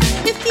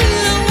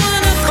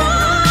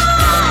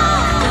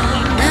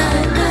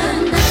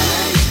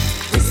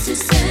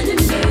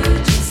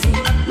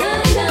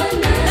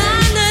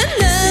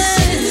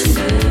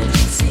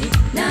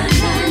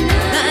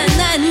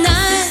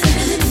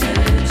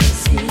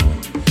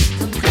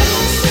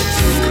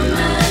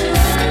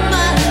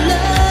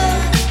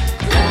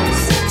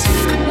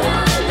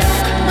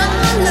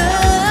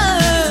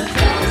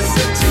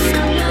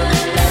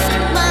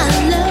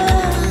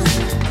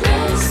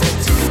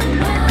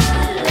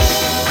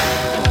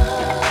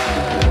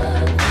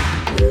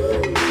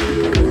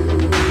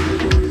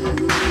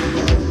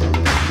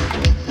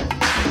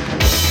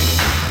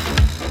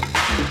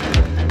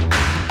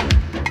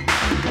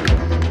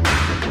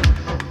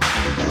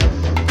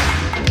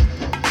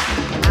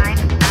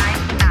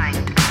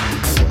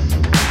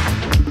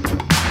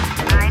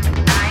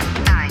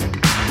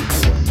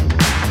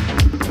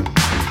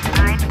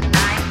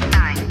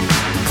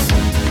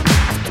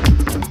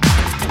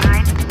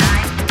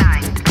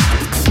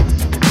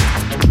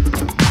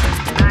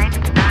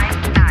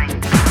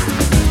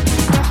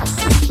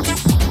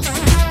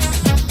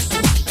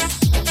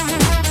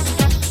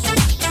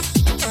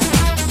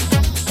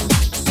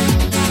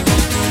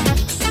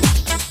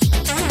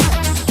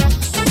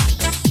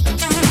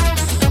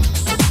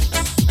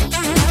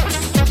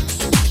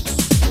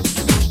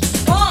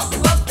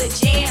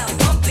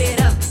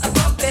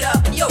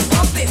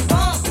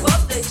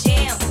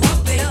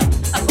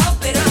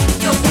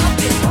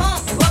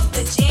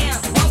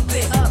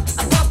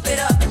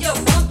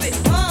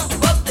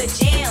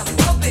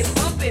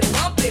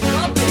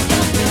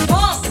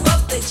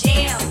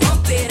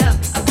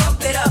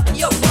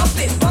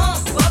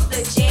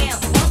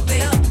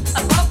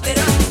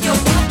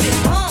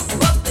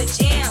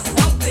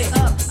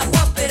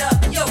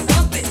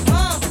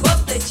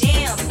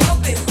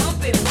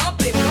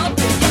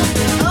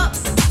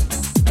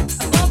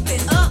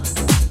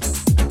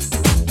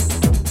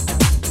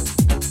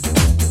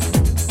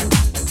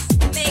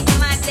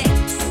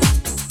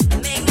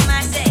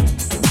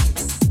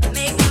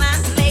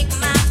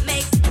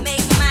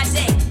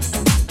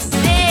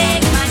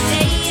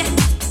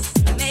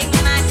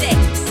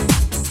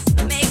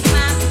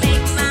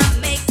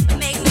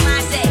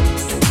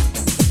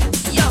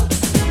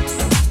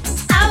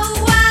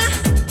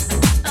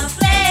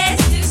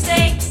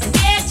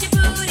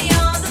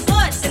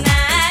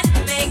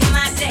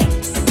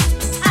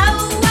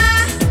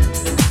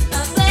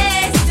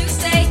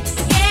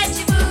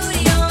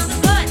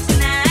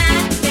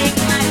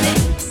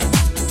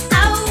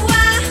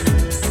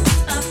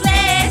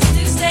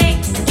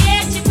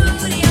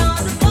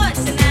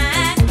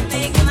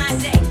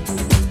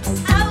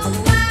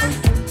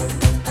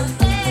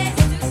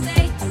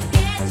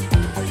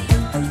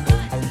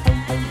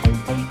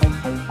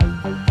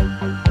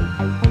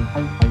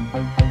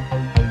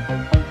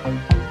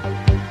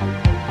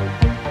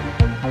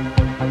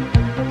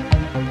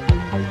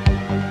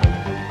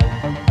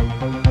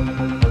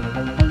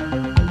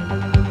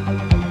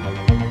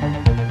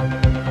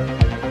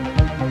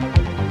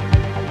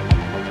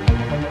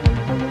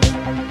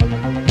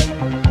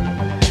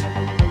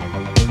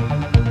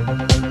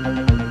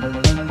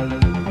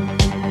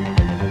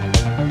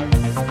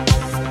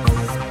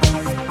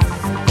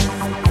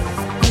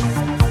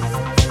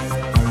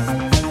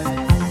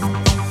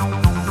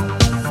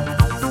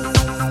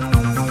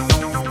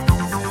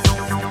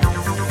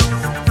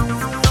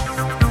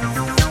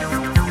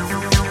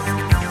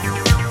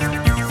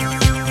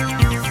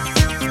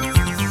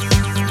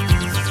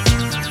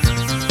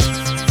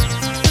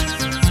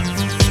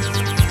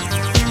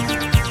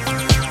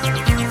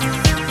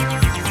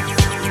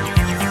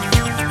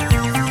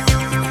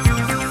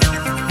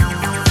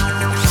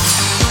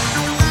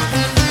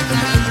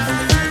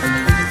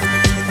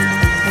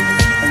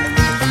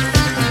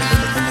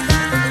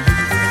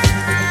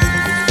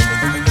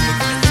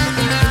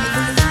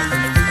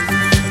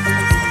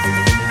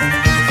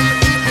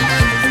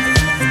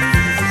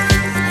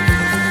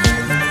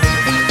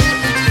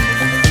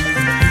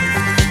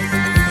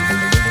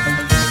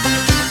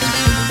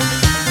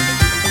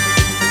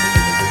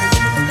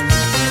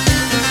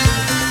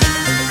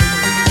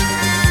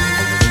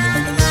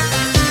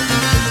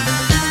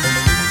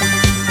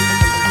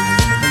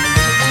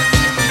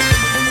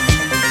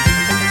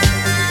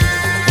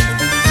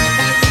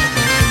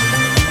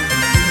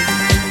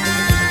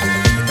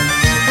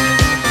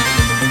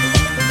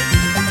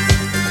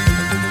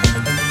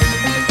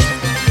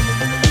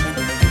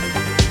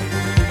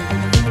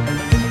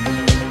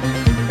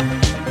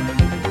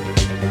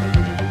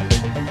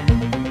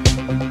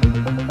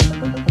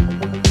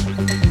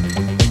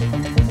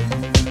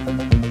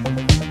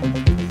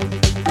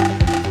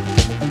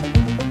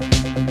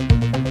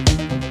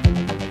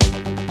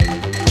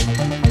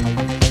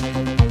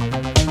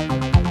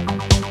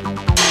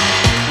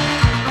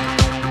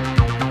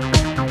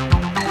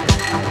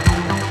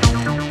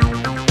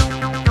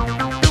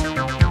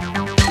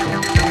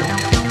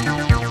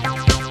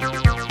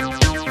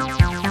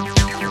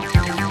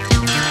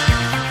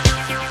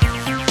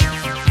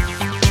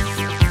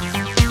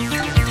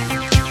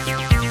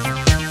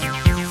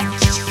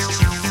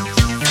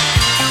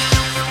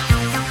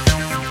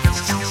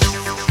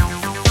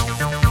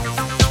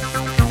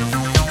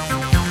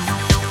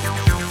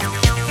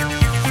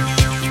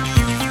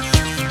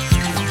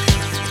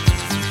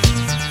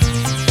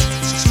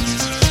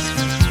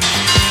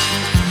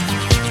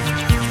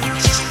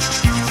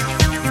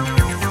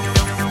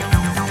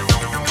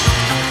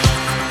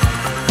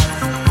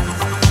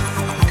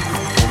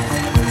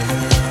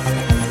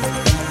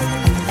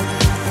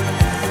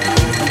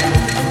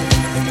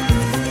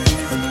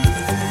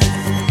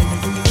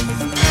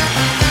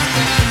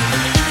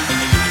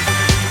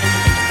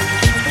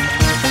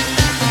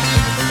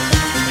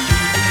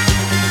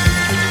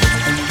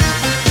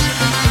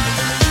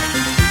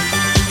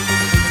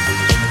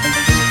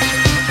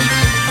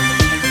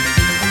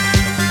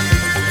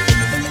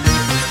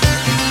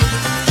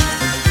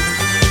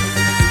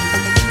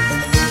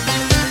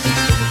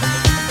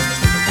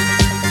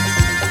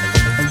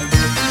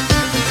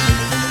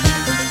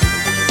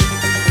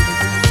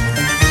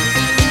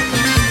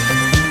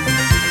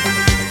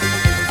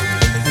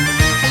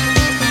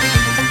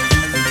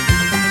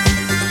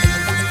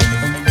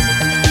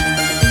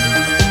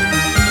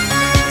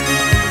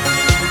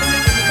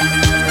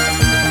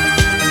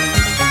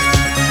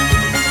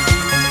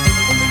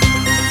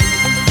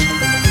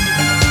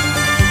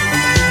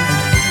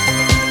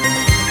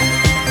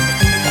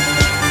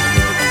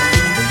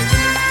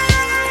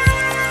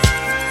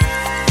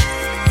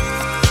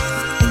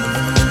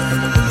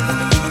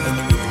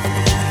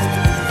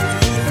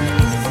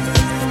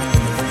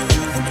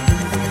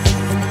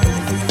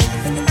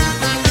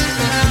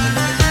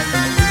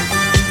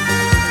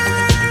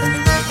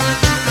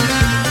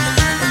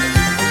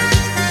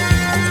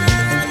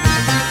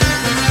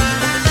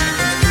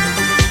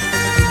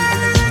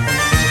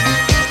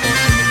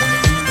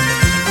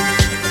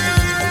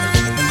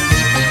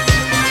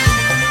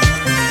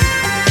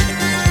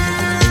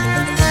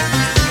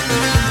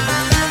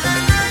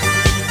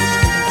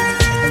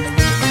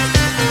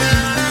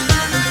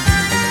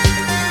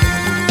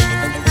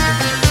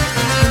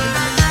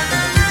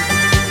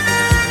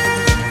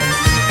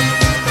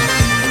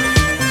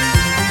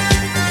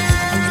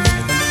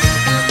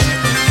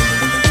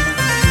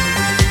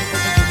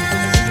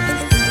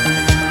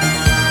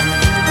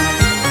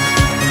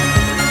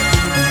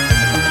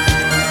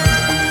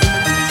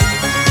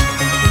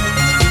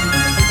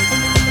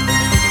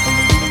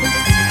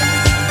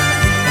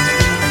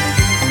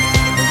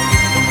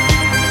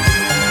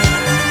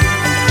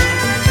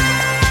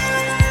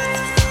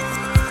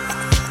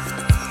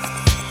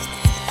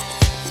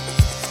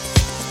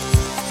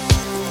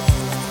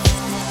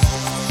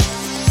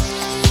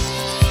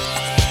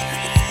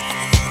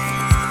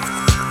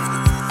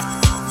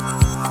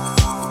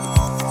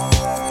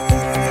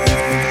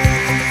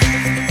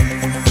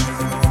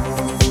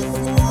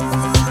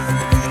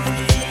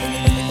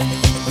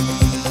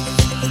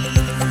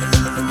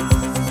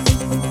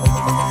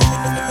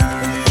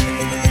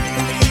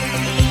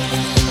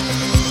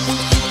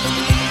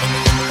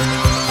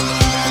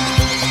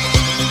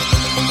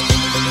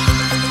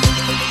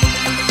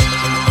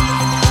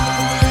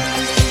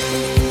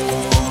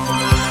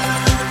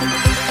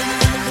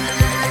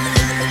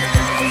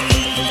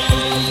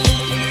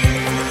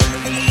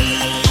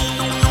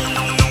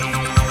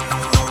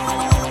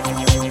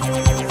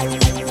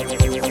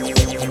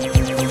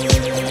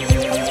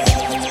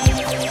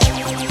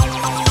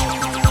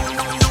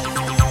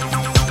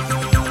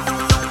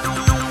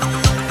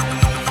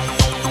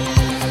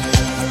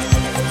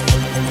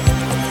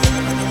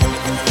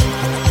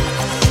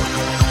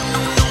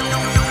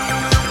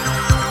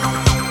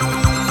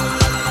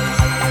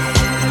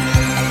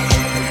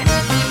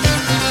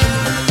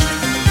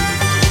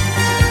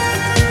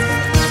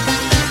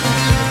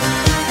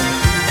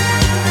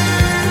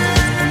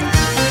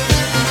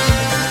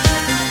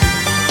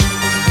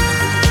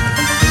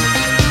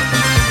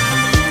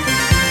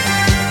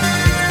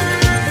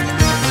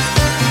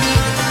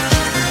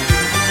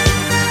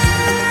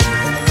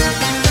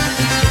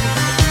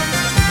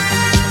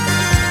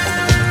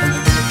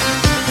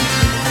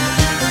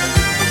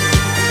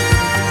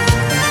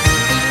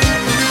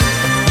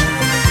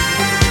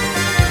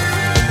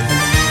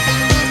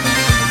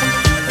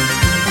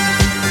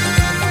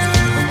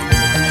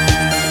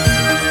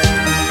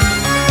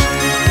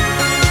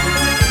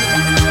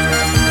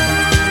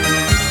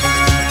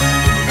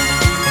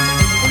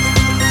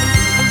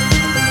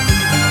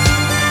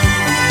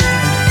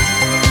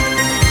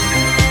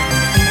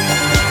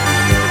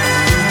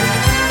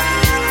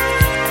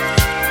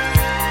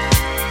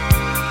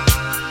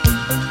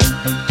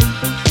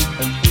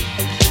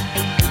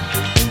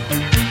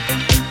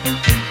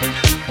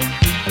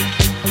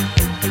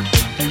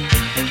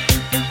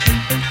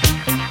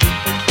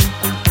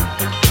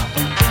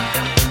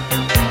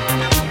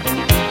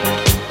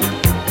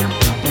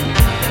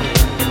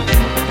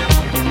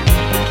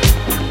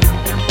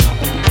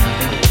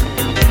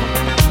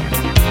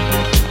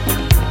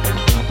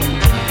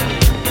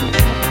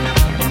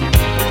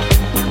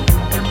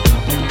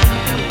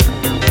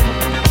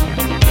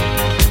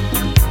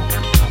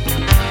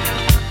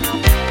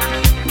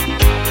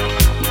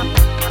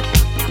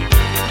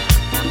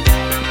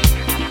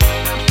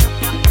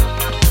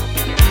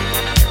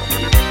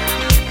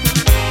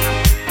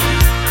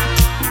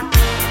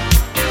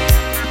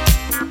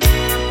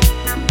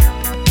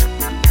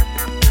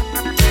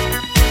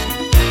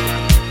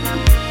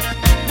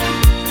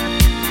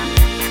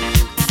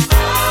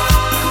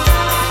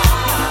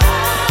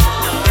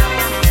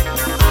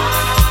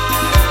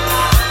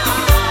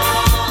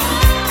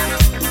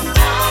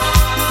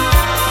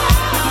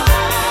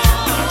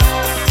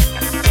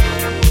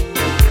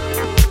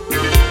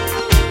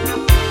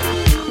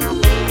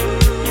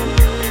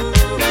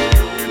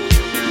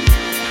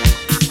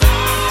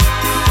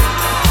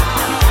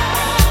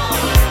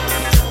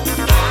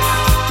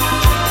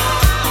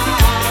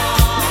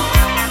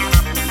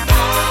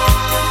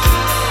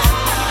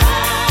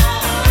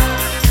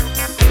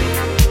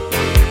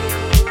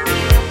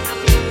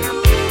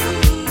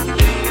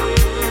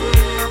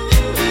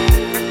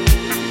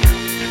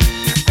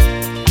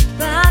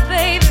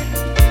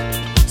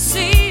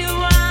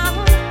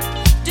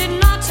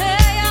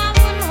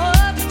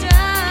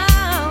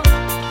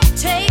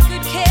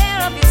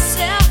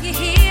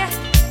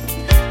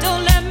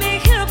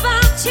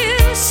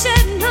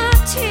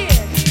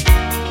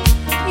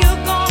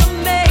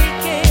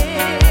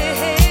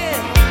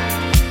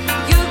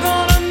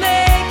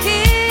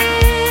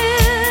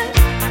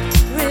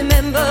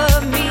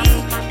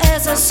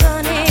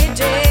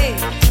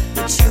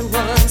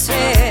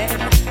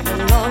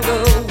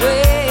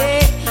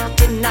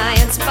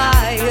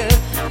 inspire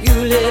you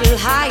a little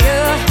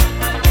higher.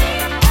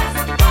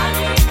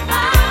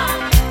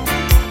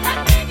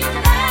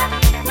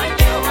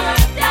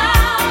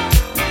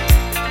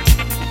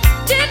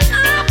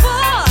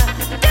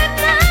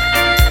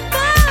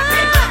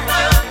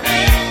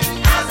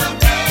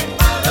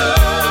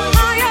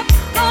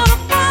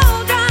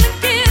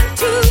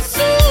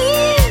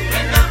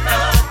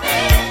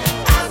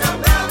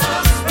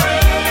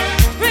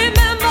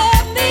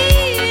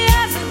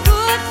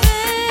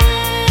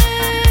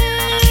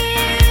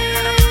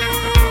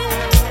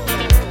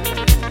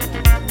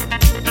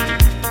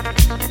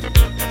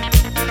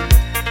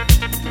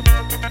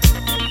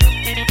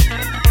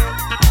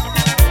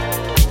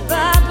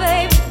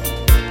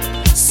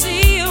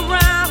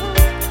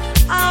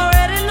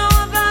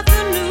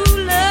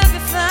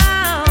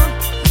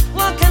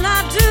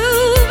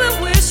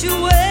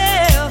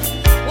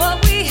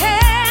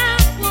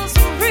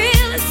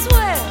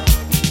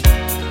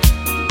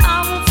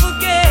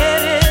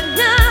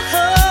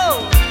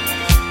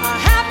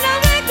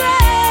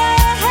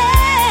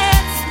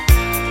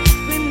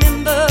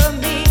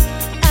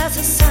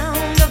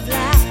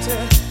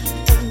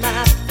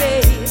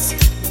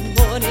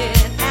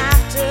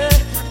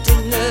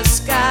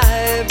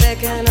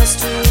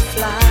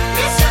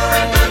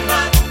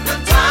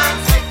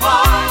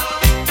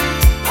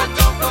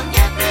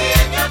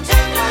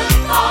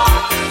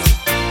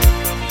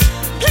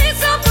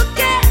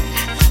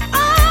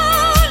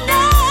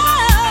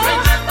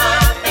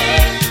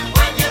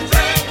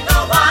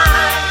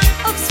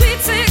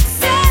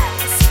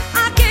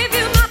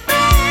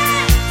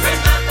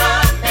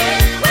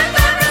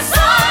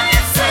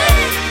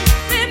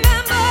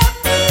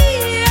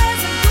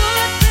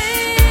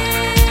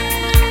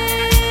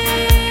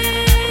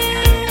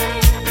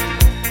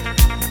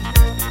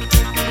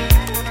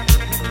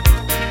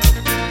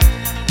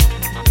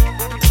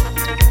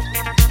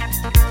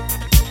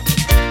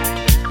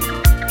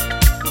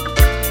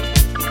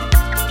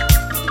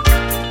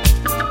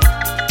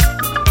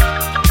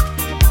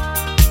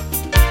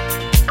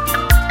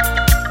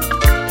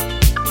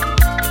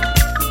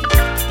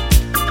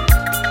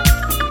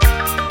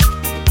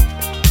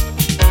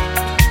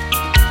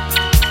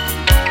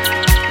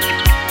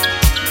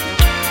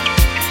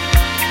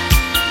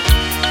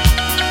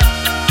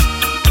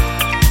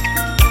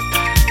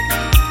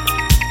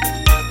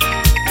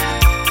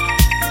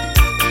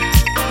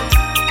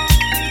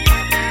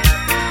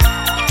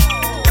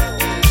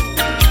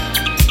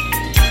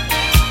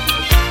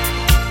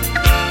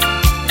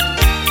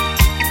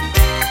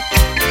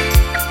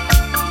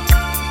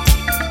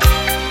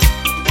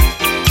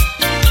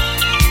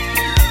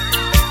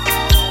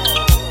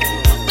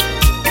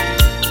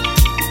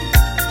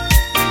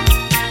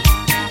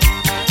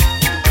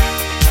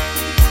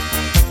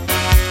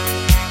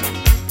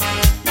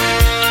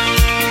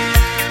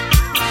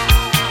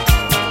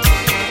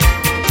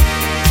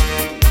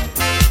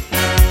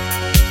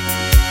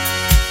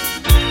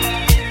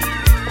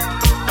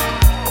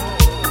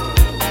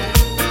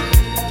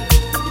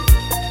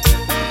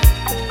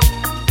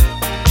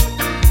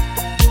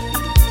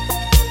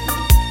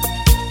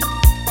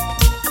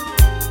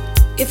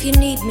 If you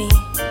need me,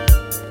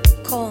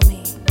 call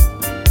me.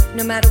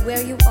 No matter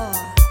where you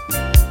are,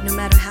 no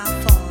matter how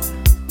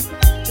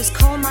far, just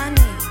call my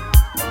name,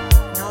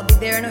 and I'll be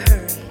there in a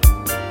hurry.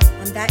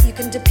 On that you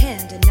can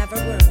depend and never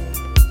worry.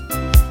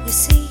 You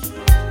see,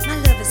 my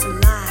love is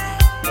alive.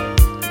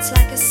 It's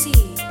like a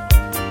seed.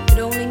 It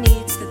only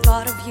needs the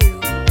thought of you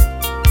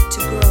to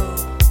grow.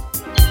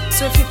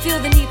 So if you feel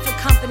the need for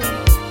company,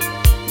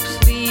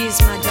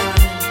 please, my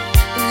darling,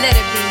 let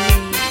it be me.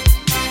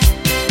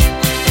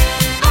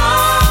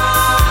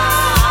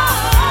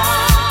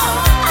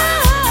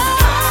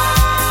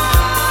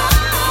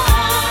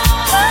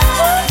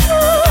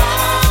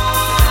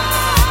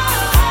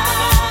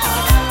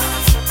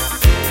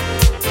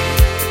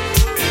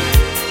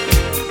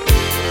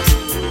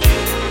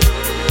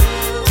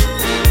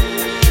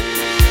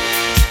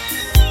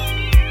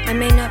 I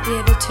may not be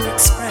able to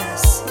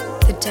express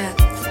the depth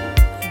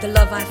of the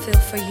love I feel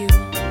for you,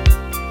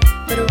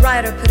 but a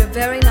writer put it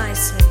very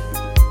nicely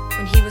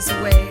when he was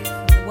away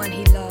from the one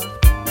he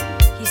loved.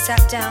 He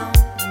sat down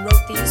and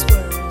wrote these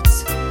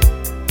words.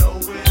 No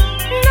wind,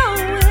 no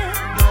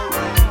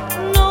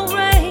wind, no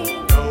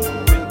rain, no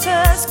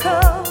winter's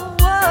cold.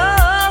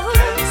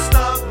 Can't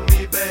stop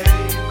me, babe.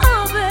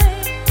 Oh,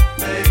 babe,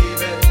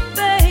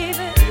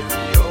 baby, if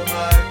you're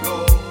my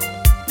goal.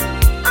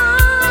 Oh,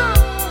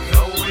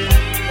 no wind,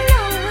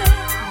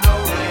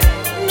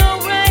 no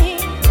rain,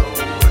 no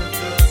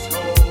winter's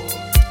cold.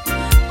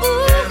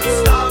 Ooh, can't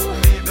stop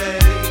me,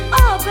 babe.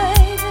 Oh,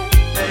 baby,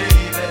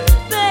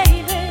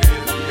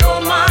 if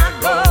you're my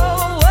goal.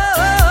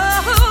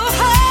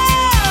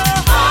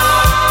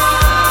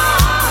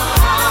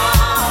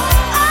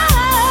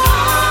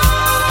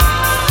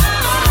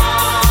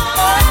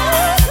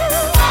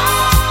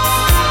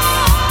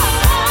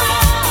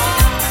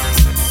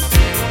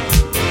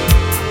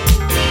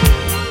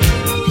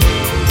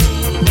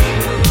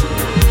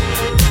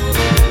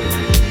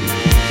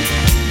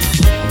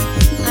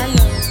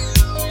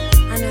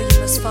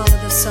 follow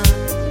the sun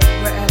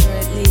wherever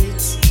it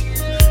leads.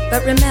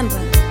 But remember,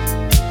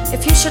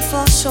 if you should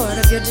fall short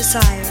of your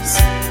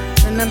desires,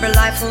 remember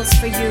life holds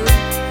for you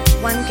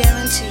one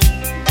guarantee: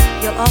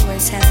 you'll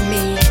always have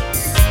me.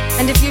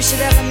 And if you should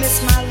ever miss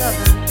my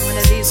lover one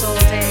of these old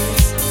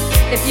days,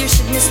 if you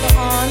should miss the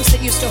arms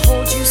that used to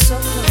hold you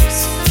so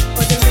close,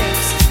 or the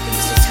lips that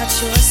used to touch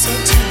yours so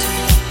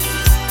tenderly,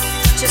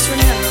 just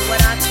remember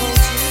what I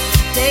told you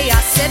the day I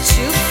set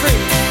you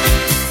free.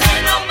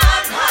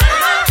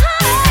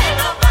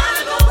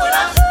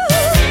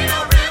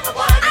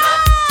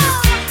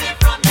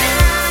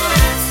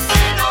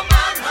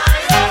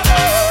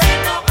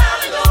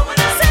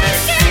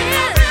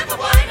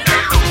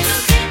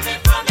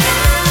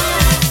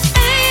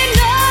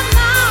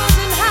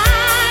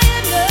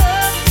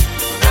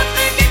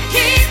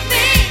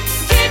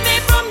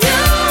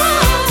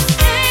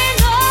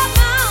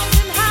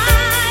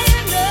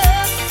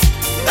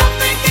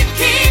 Nothing can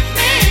keep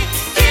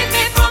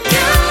me from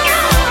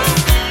you.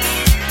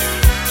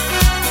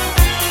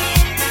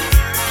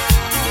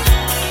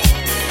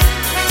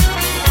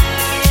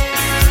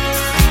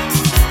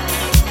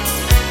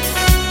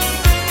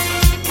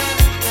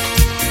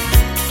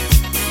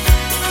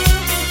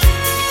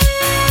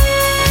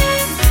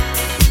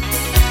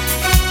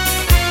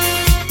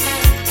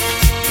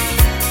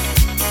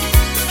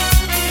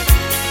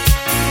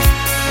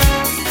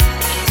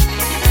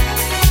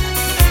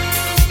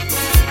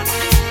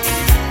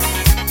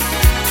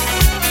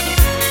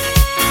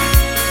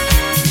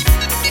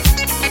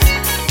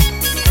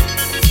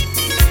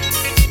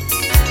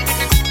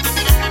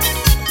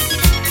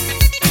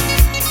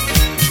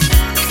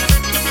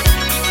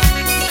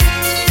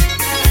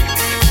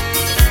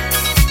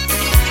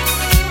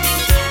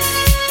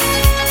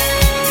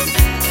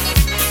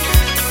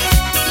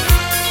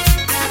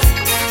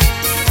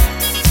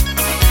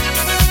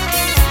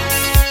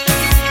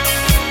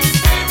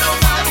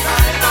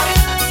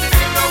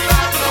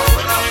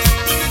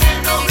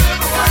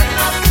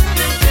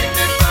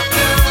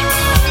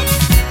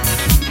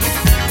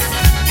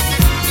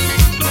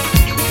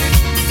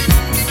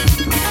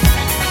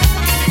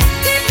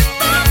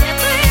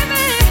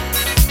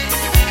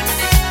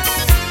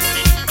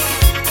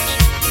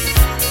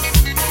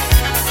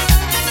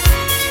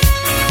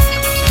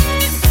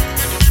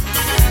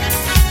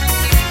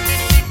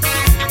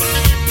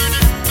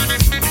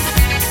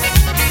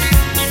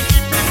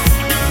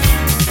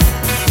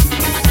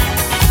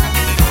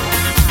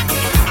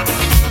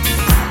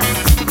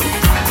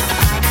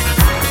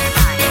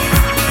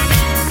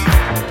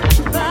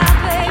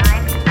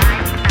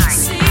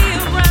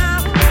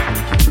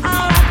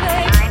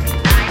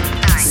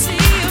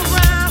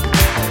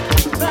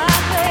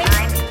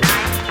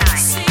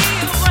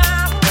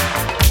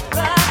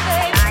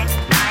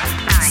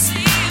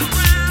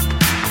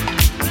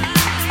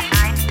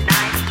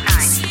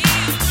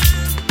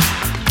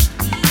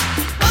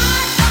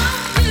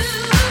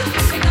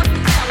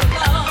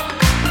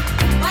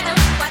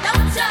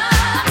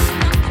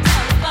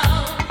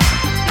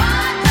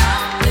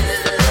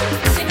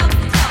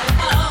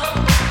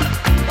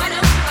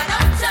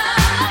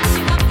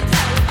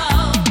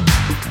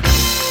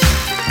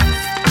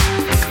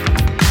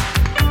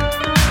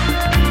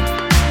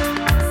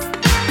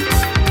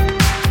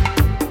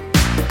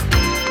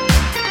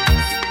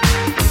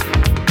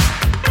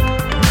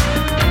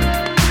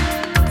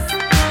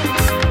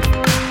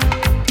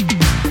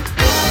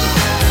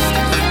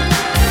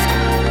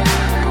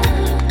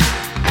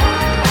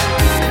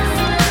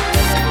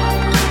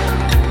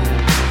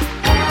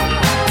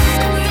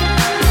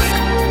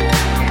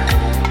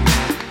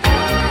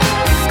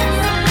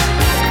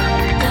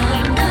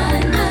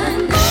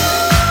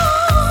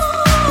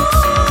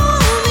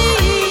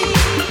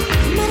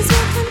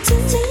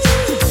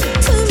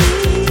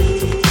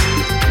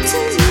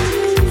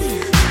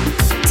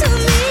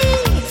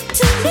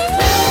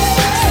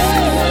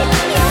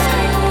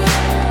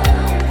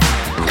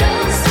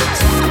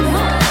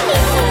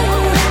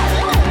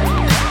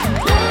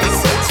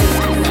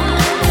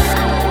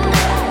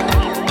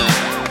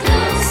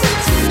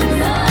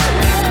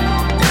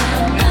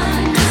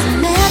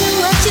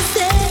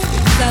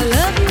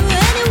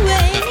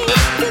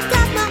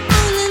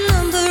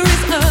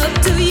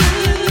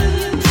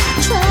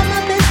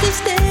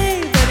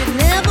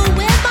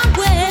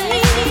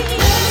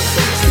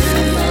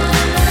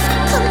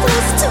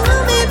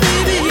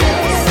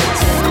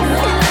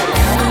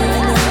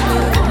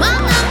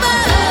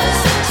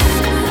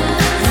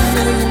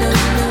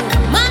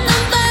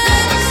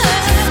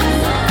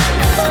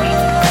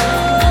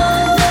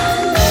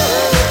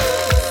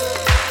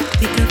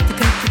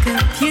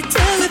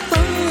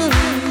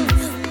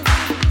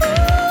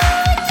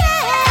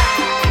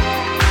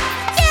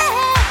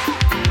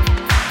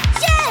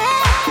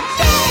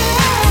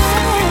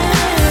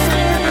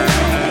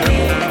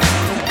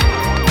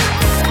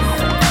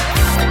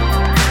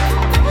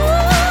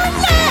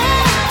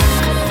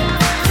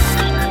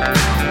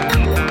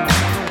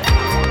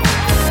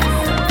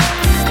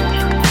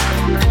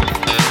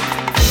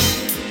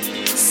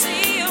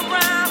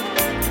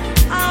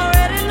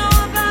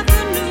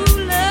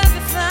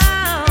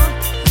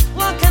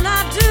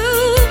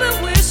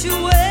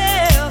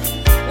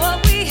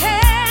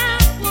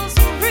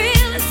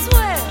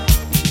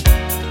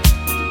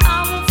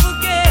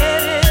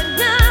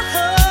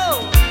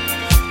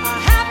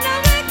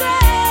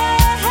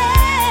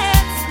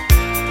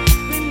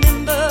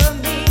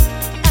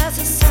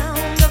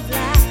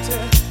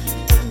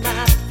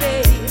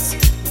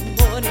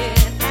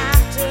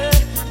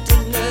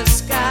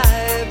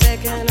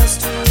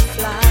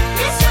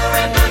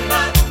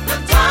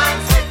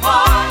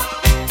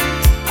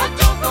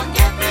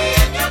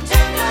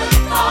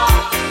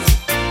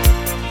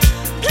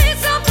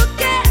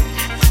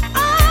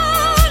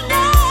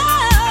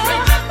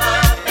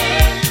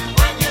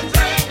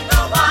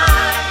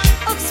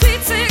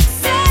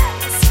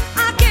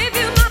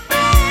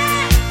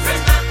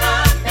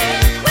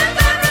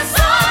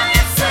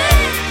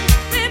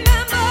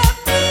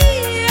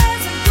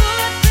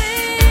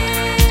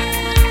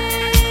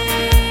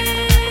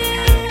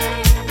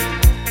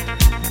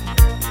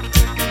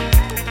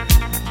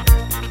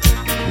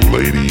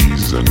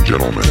 Ladies and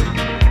gentlemen,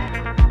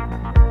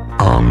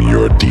 I'm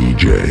your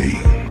DJ.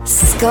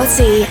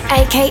 Scotty,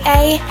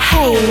 aka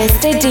Hey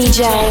Mr.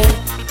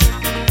 DJ.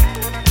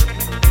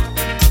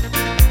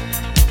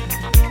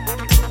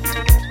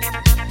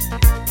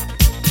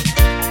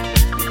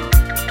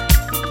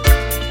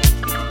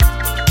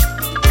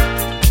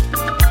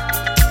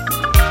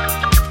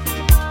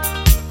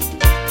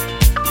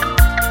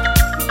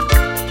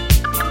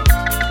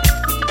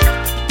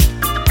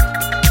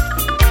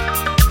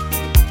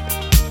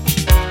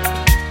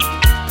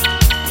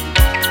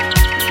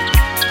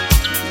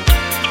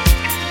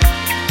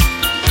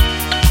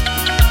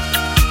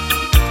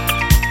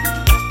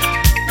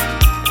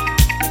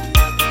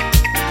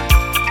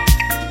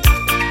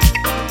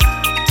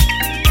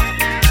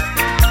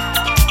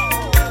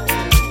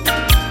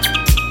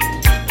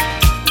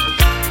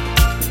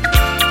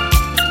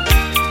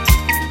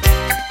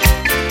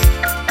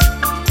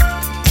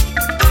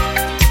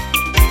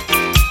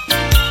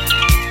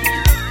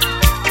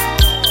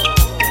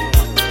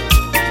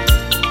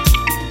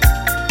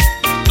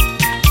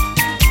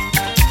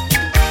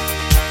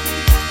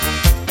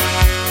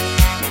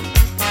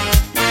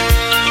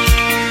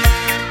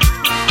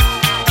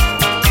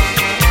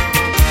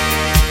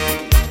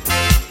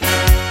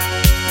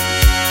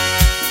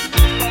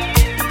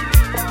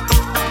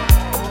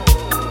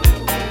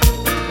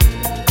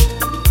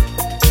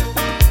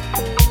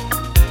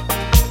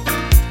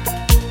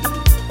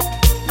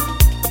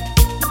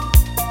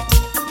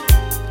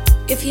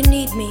 If you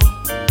need me,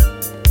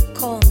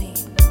 call me.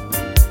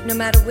 No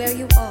matter where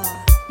you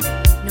are,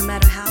 no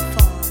matter how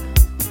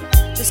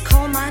far, just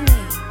call my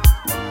name,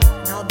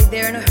 and I'll be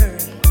there in a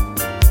hurry.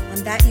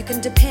 On that you can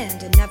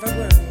depend and never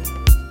worry.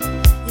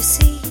 You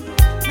see,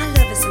 my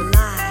love is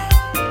alive.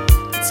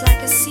 It's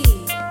like a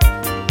seed.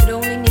 It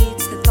only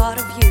needs the thought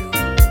of you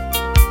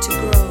to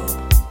grow.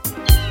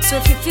 So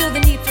if you feel the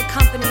need for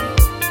company,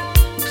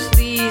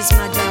 please,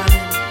 my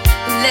darling,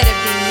 let it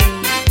be me.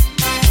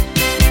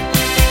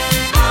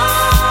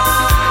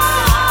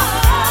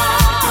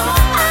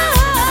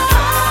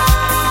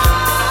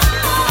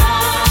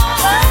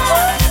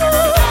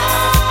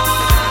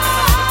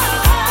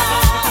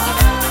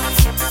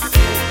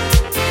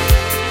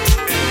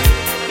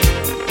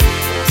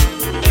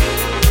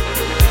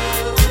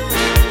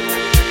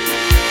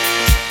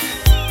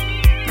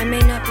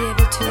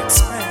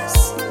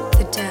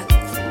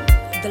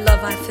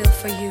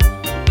 For you,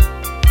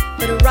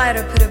 but a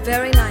writer put it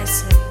very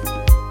nicely.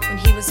 When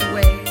he was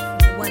away from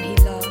the one he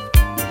loved,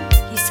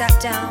 he sat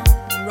down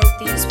and wrote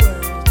these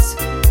words: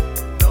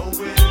 No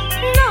wind,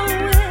 no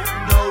wind,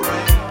 no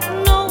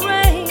rain, no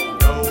rain,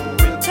 no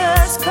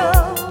winter's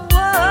cold.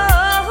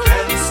 Whoa.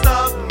 Can't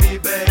stop me,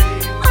 babe.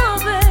 Oh,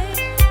 babe,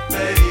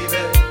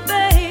 baby,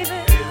 baby,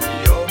 if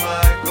you're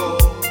my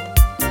goal.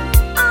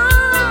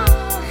 Oh,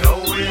 no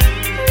wind,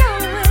 no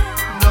wind,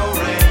 no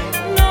rain,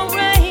 no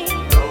rain,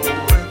 no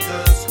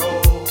winter's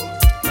cold.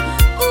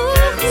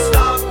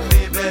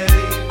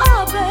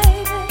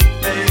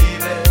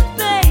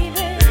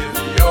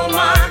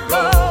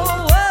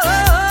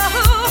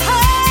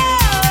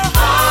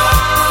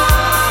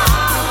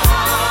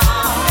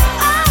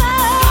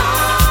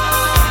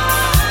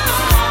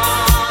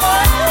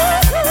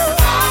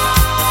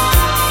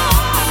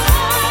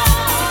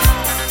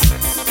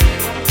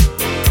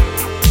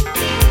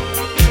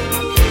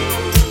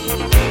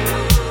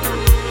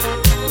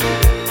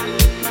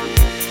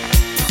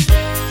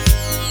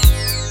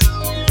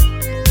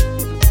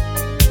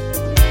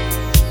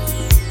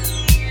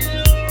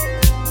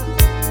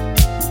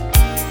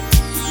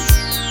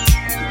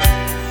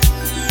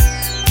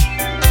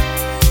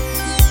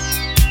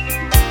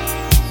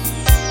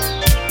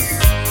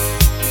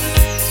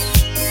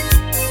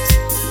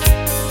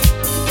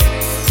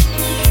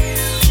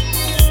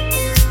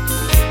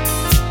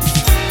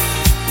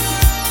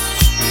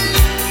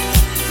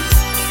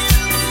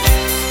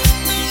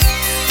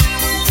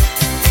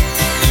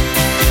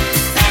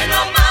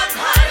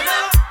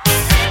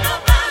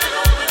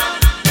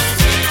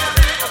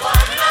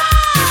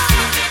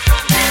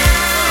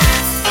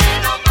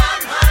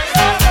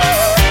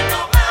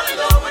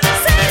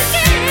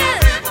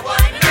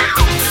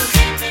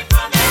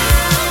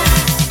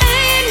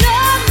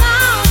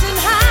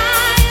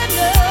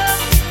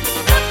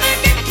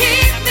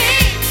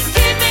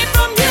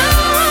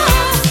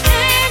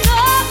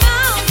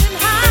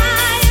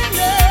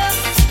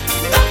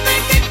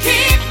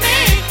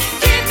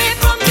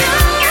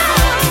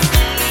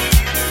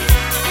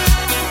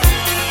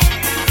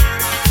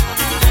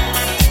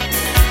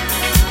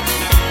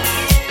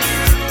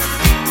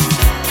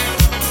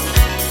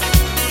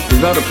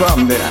 Not a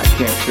problem that I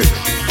can't fix,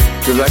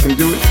 cause I can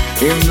do it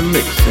in the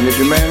mix. And if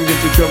your man gets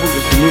in trouble,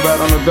 just to move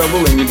out on a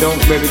double, and you don't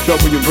let it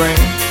trouble your brain,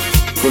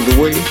 cause the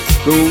way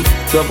goes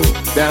trouble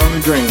down the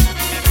drain.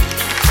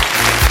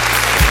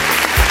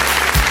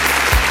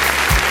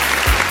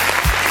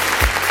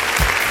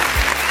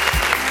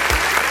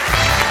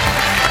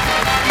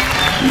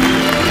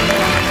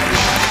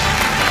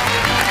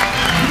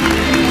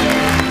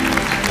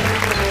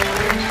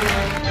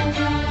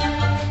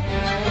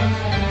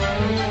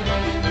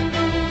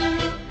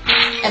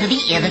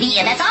 the beat,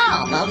 that's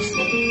all,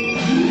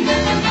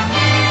 folks.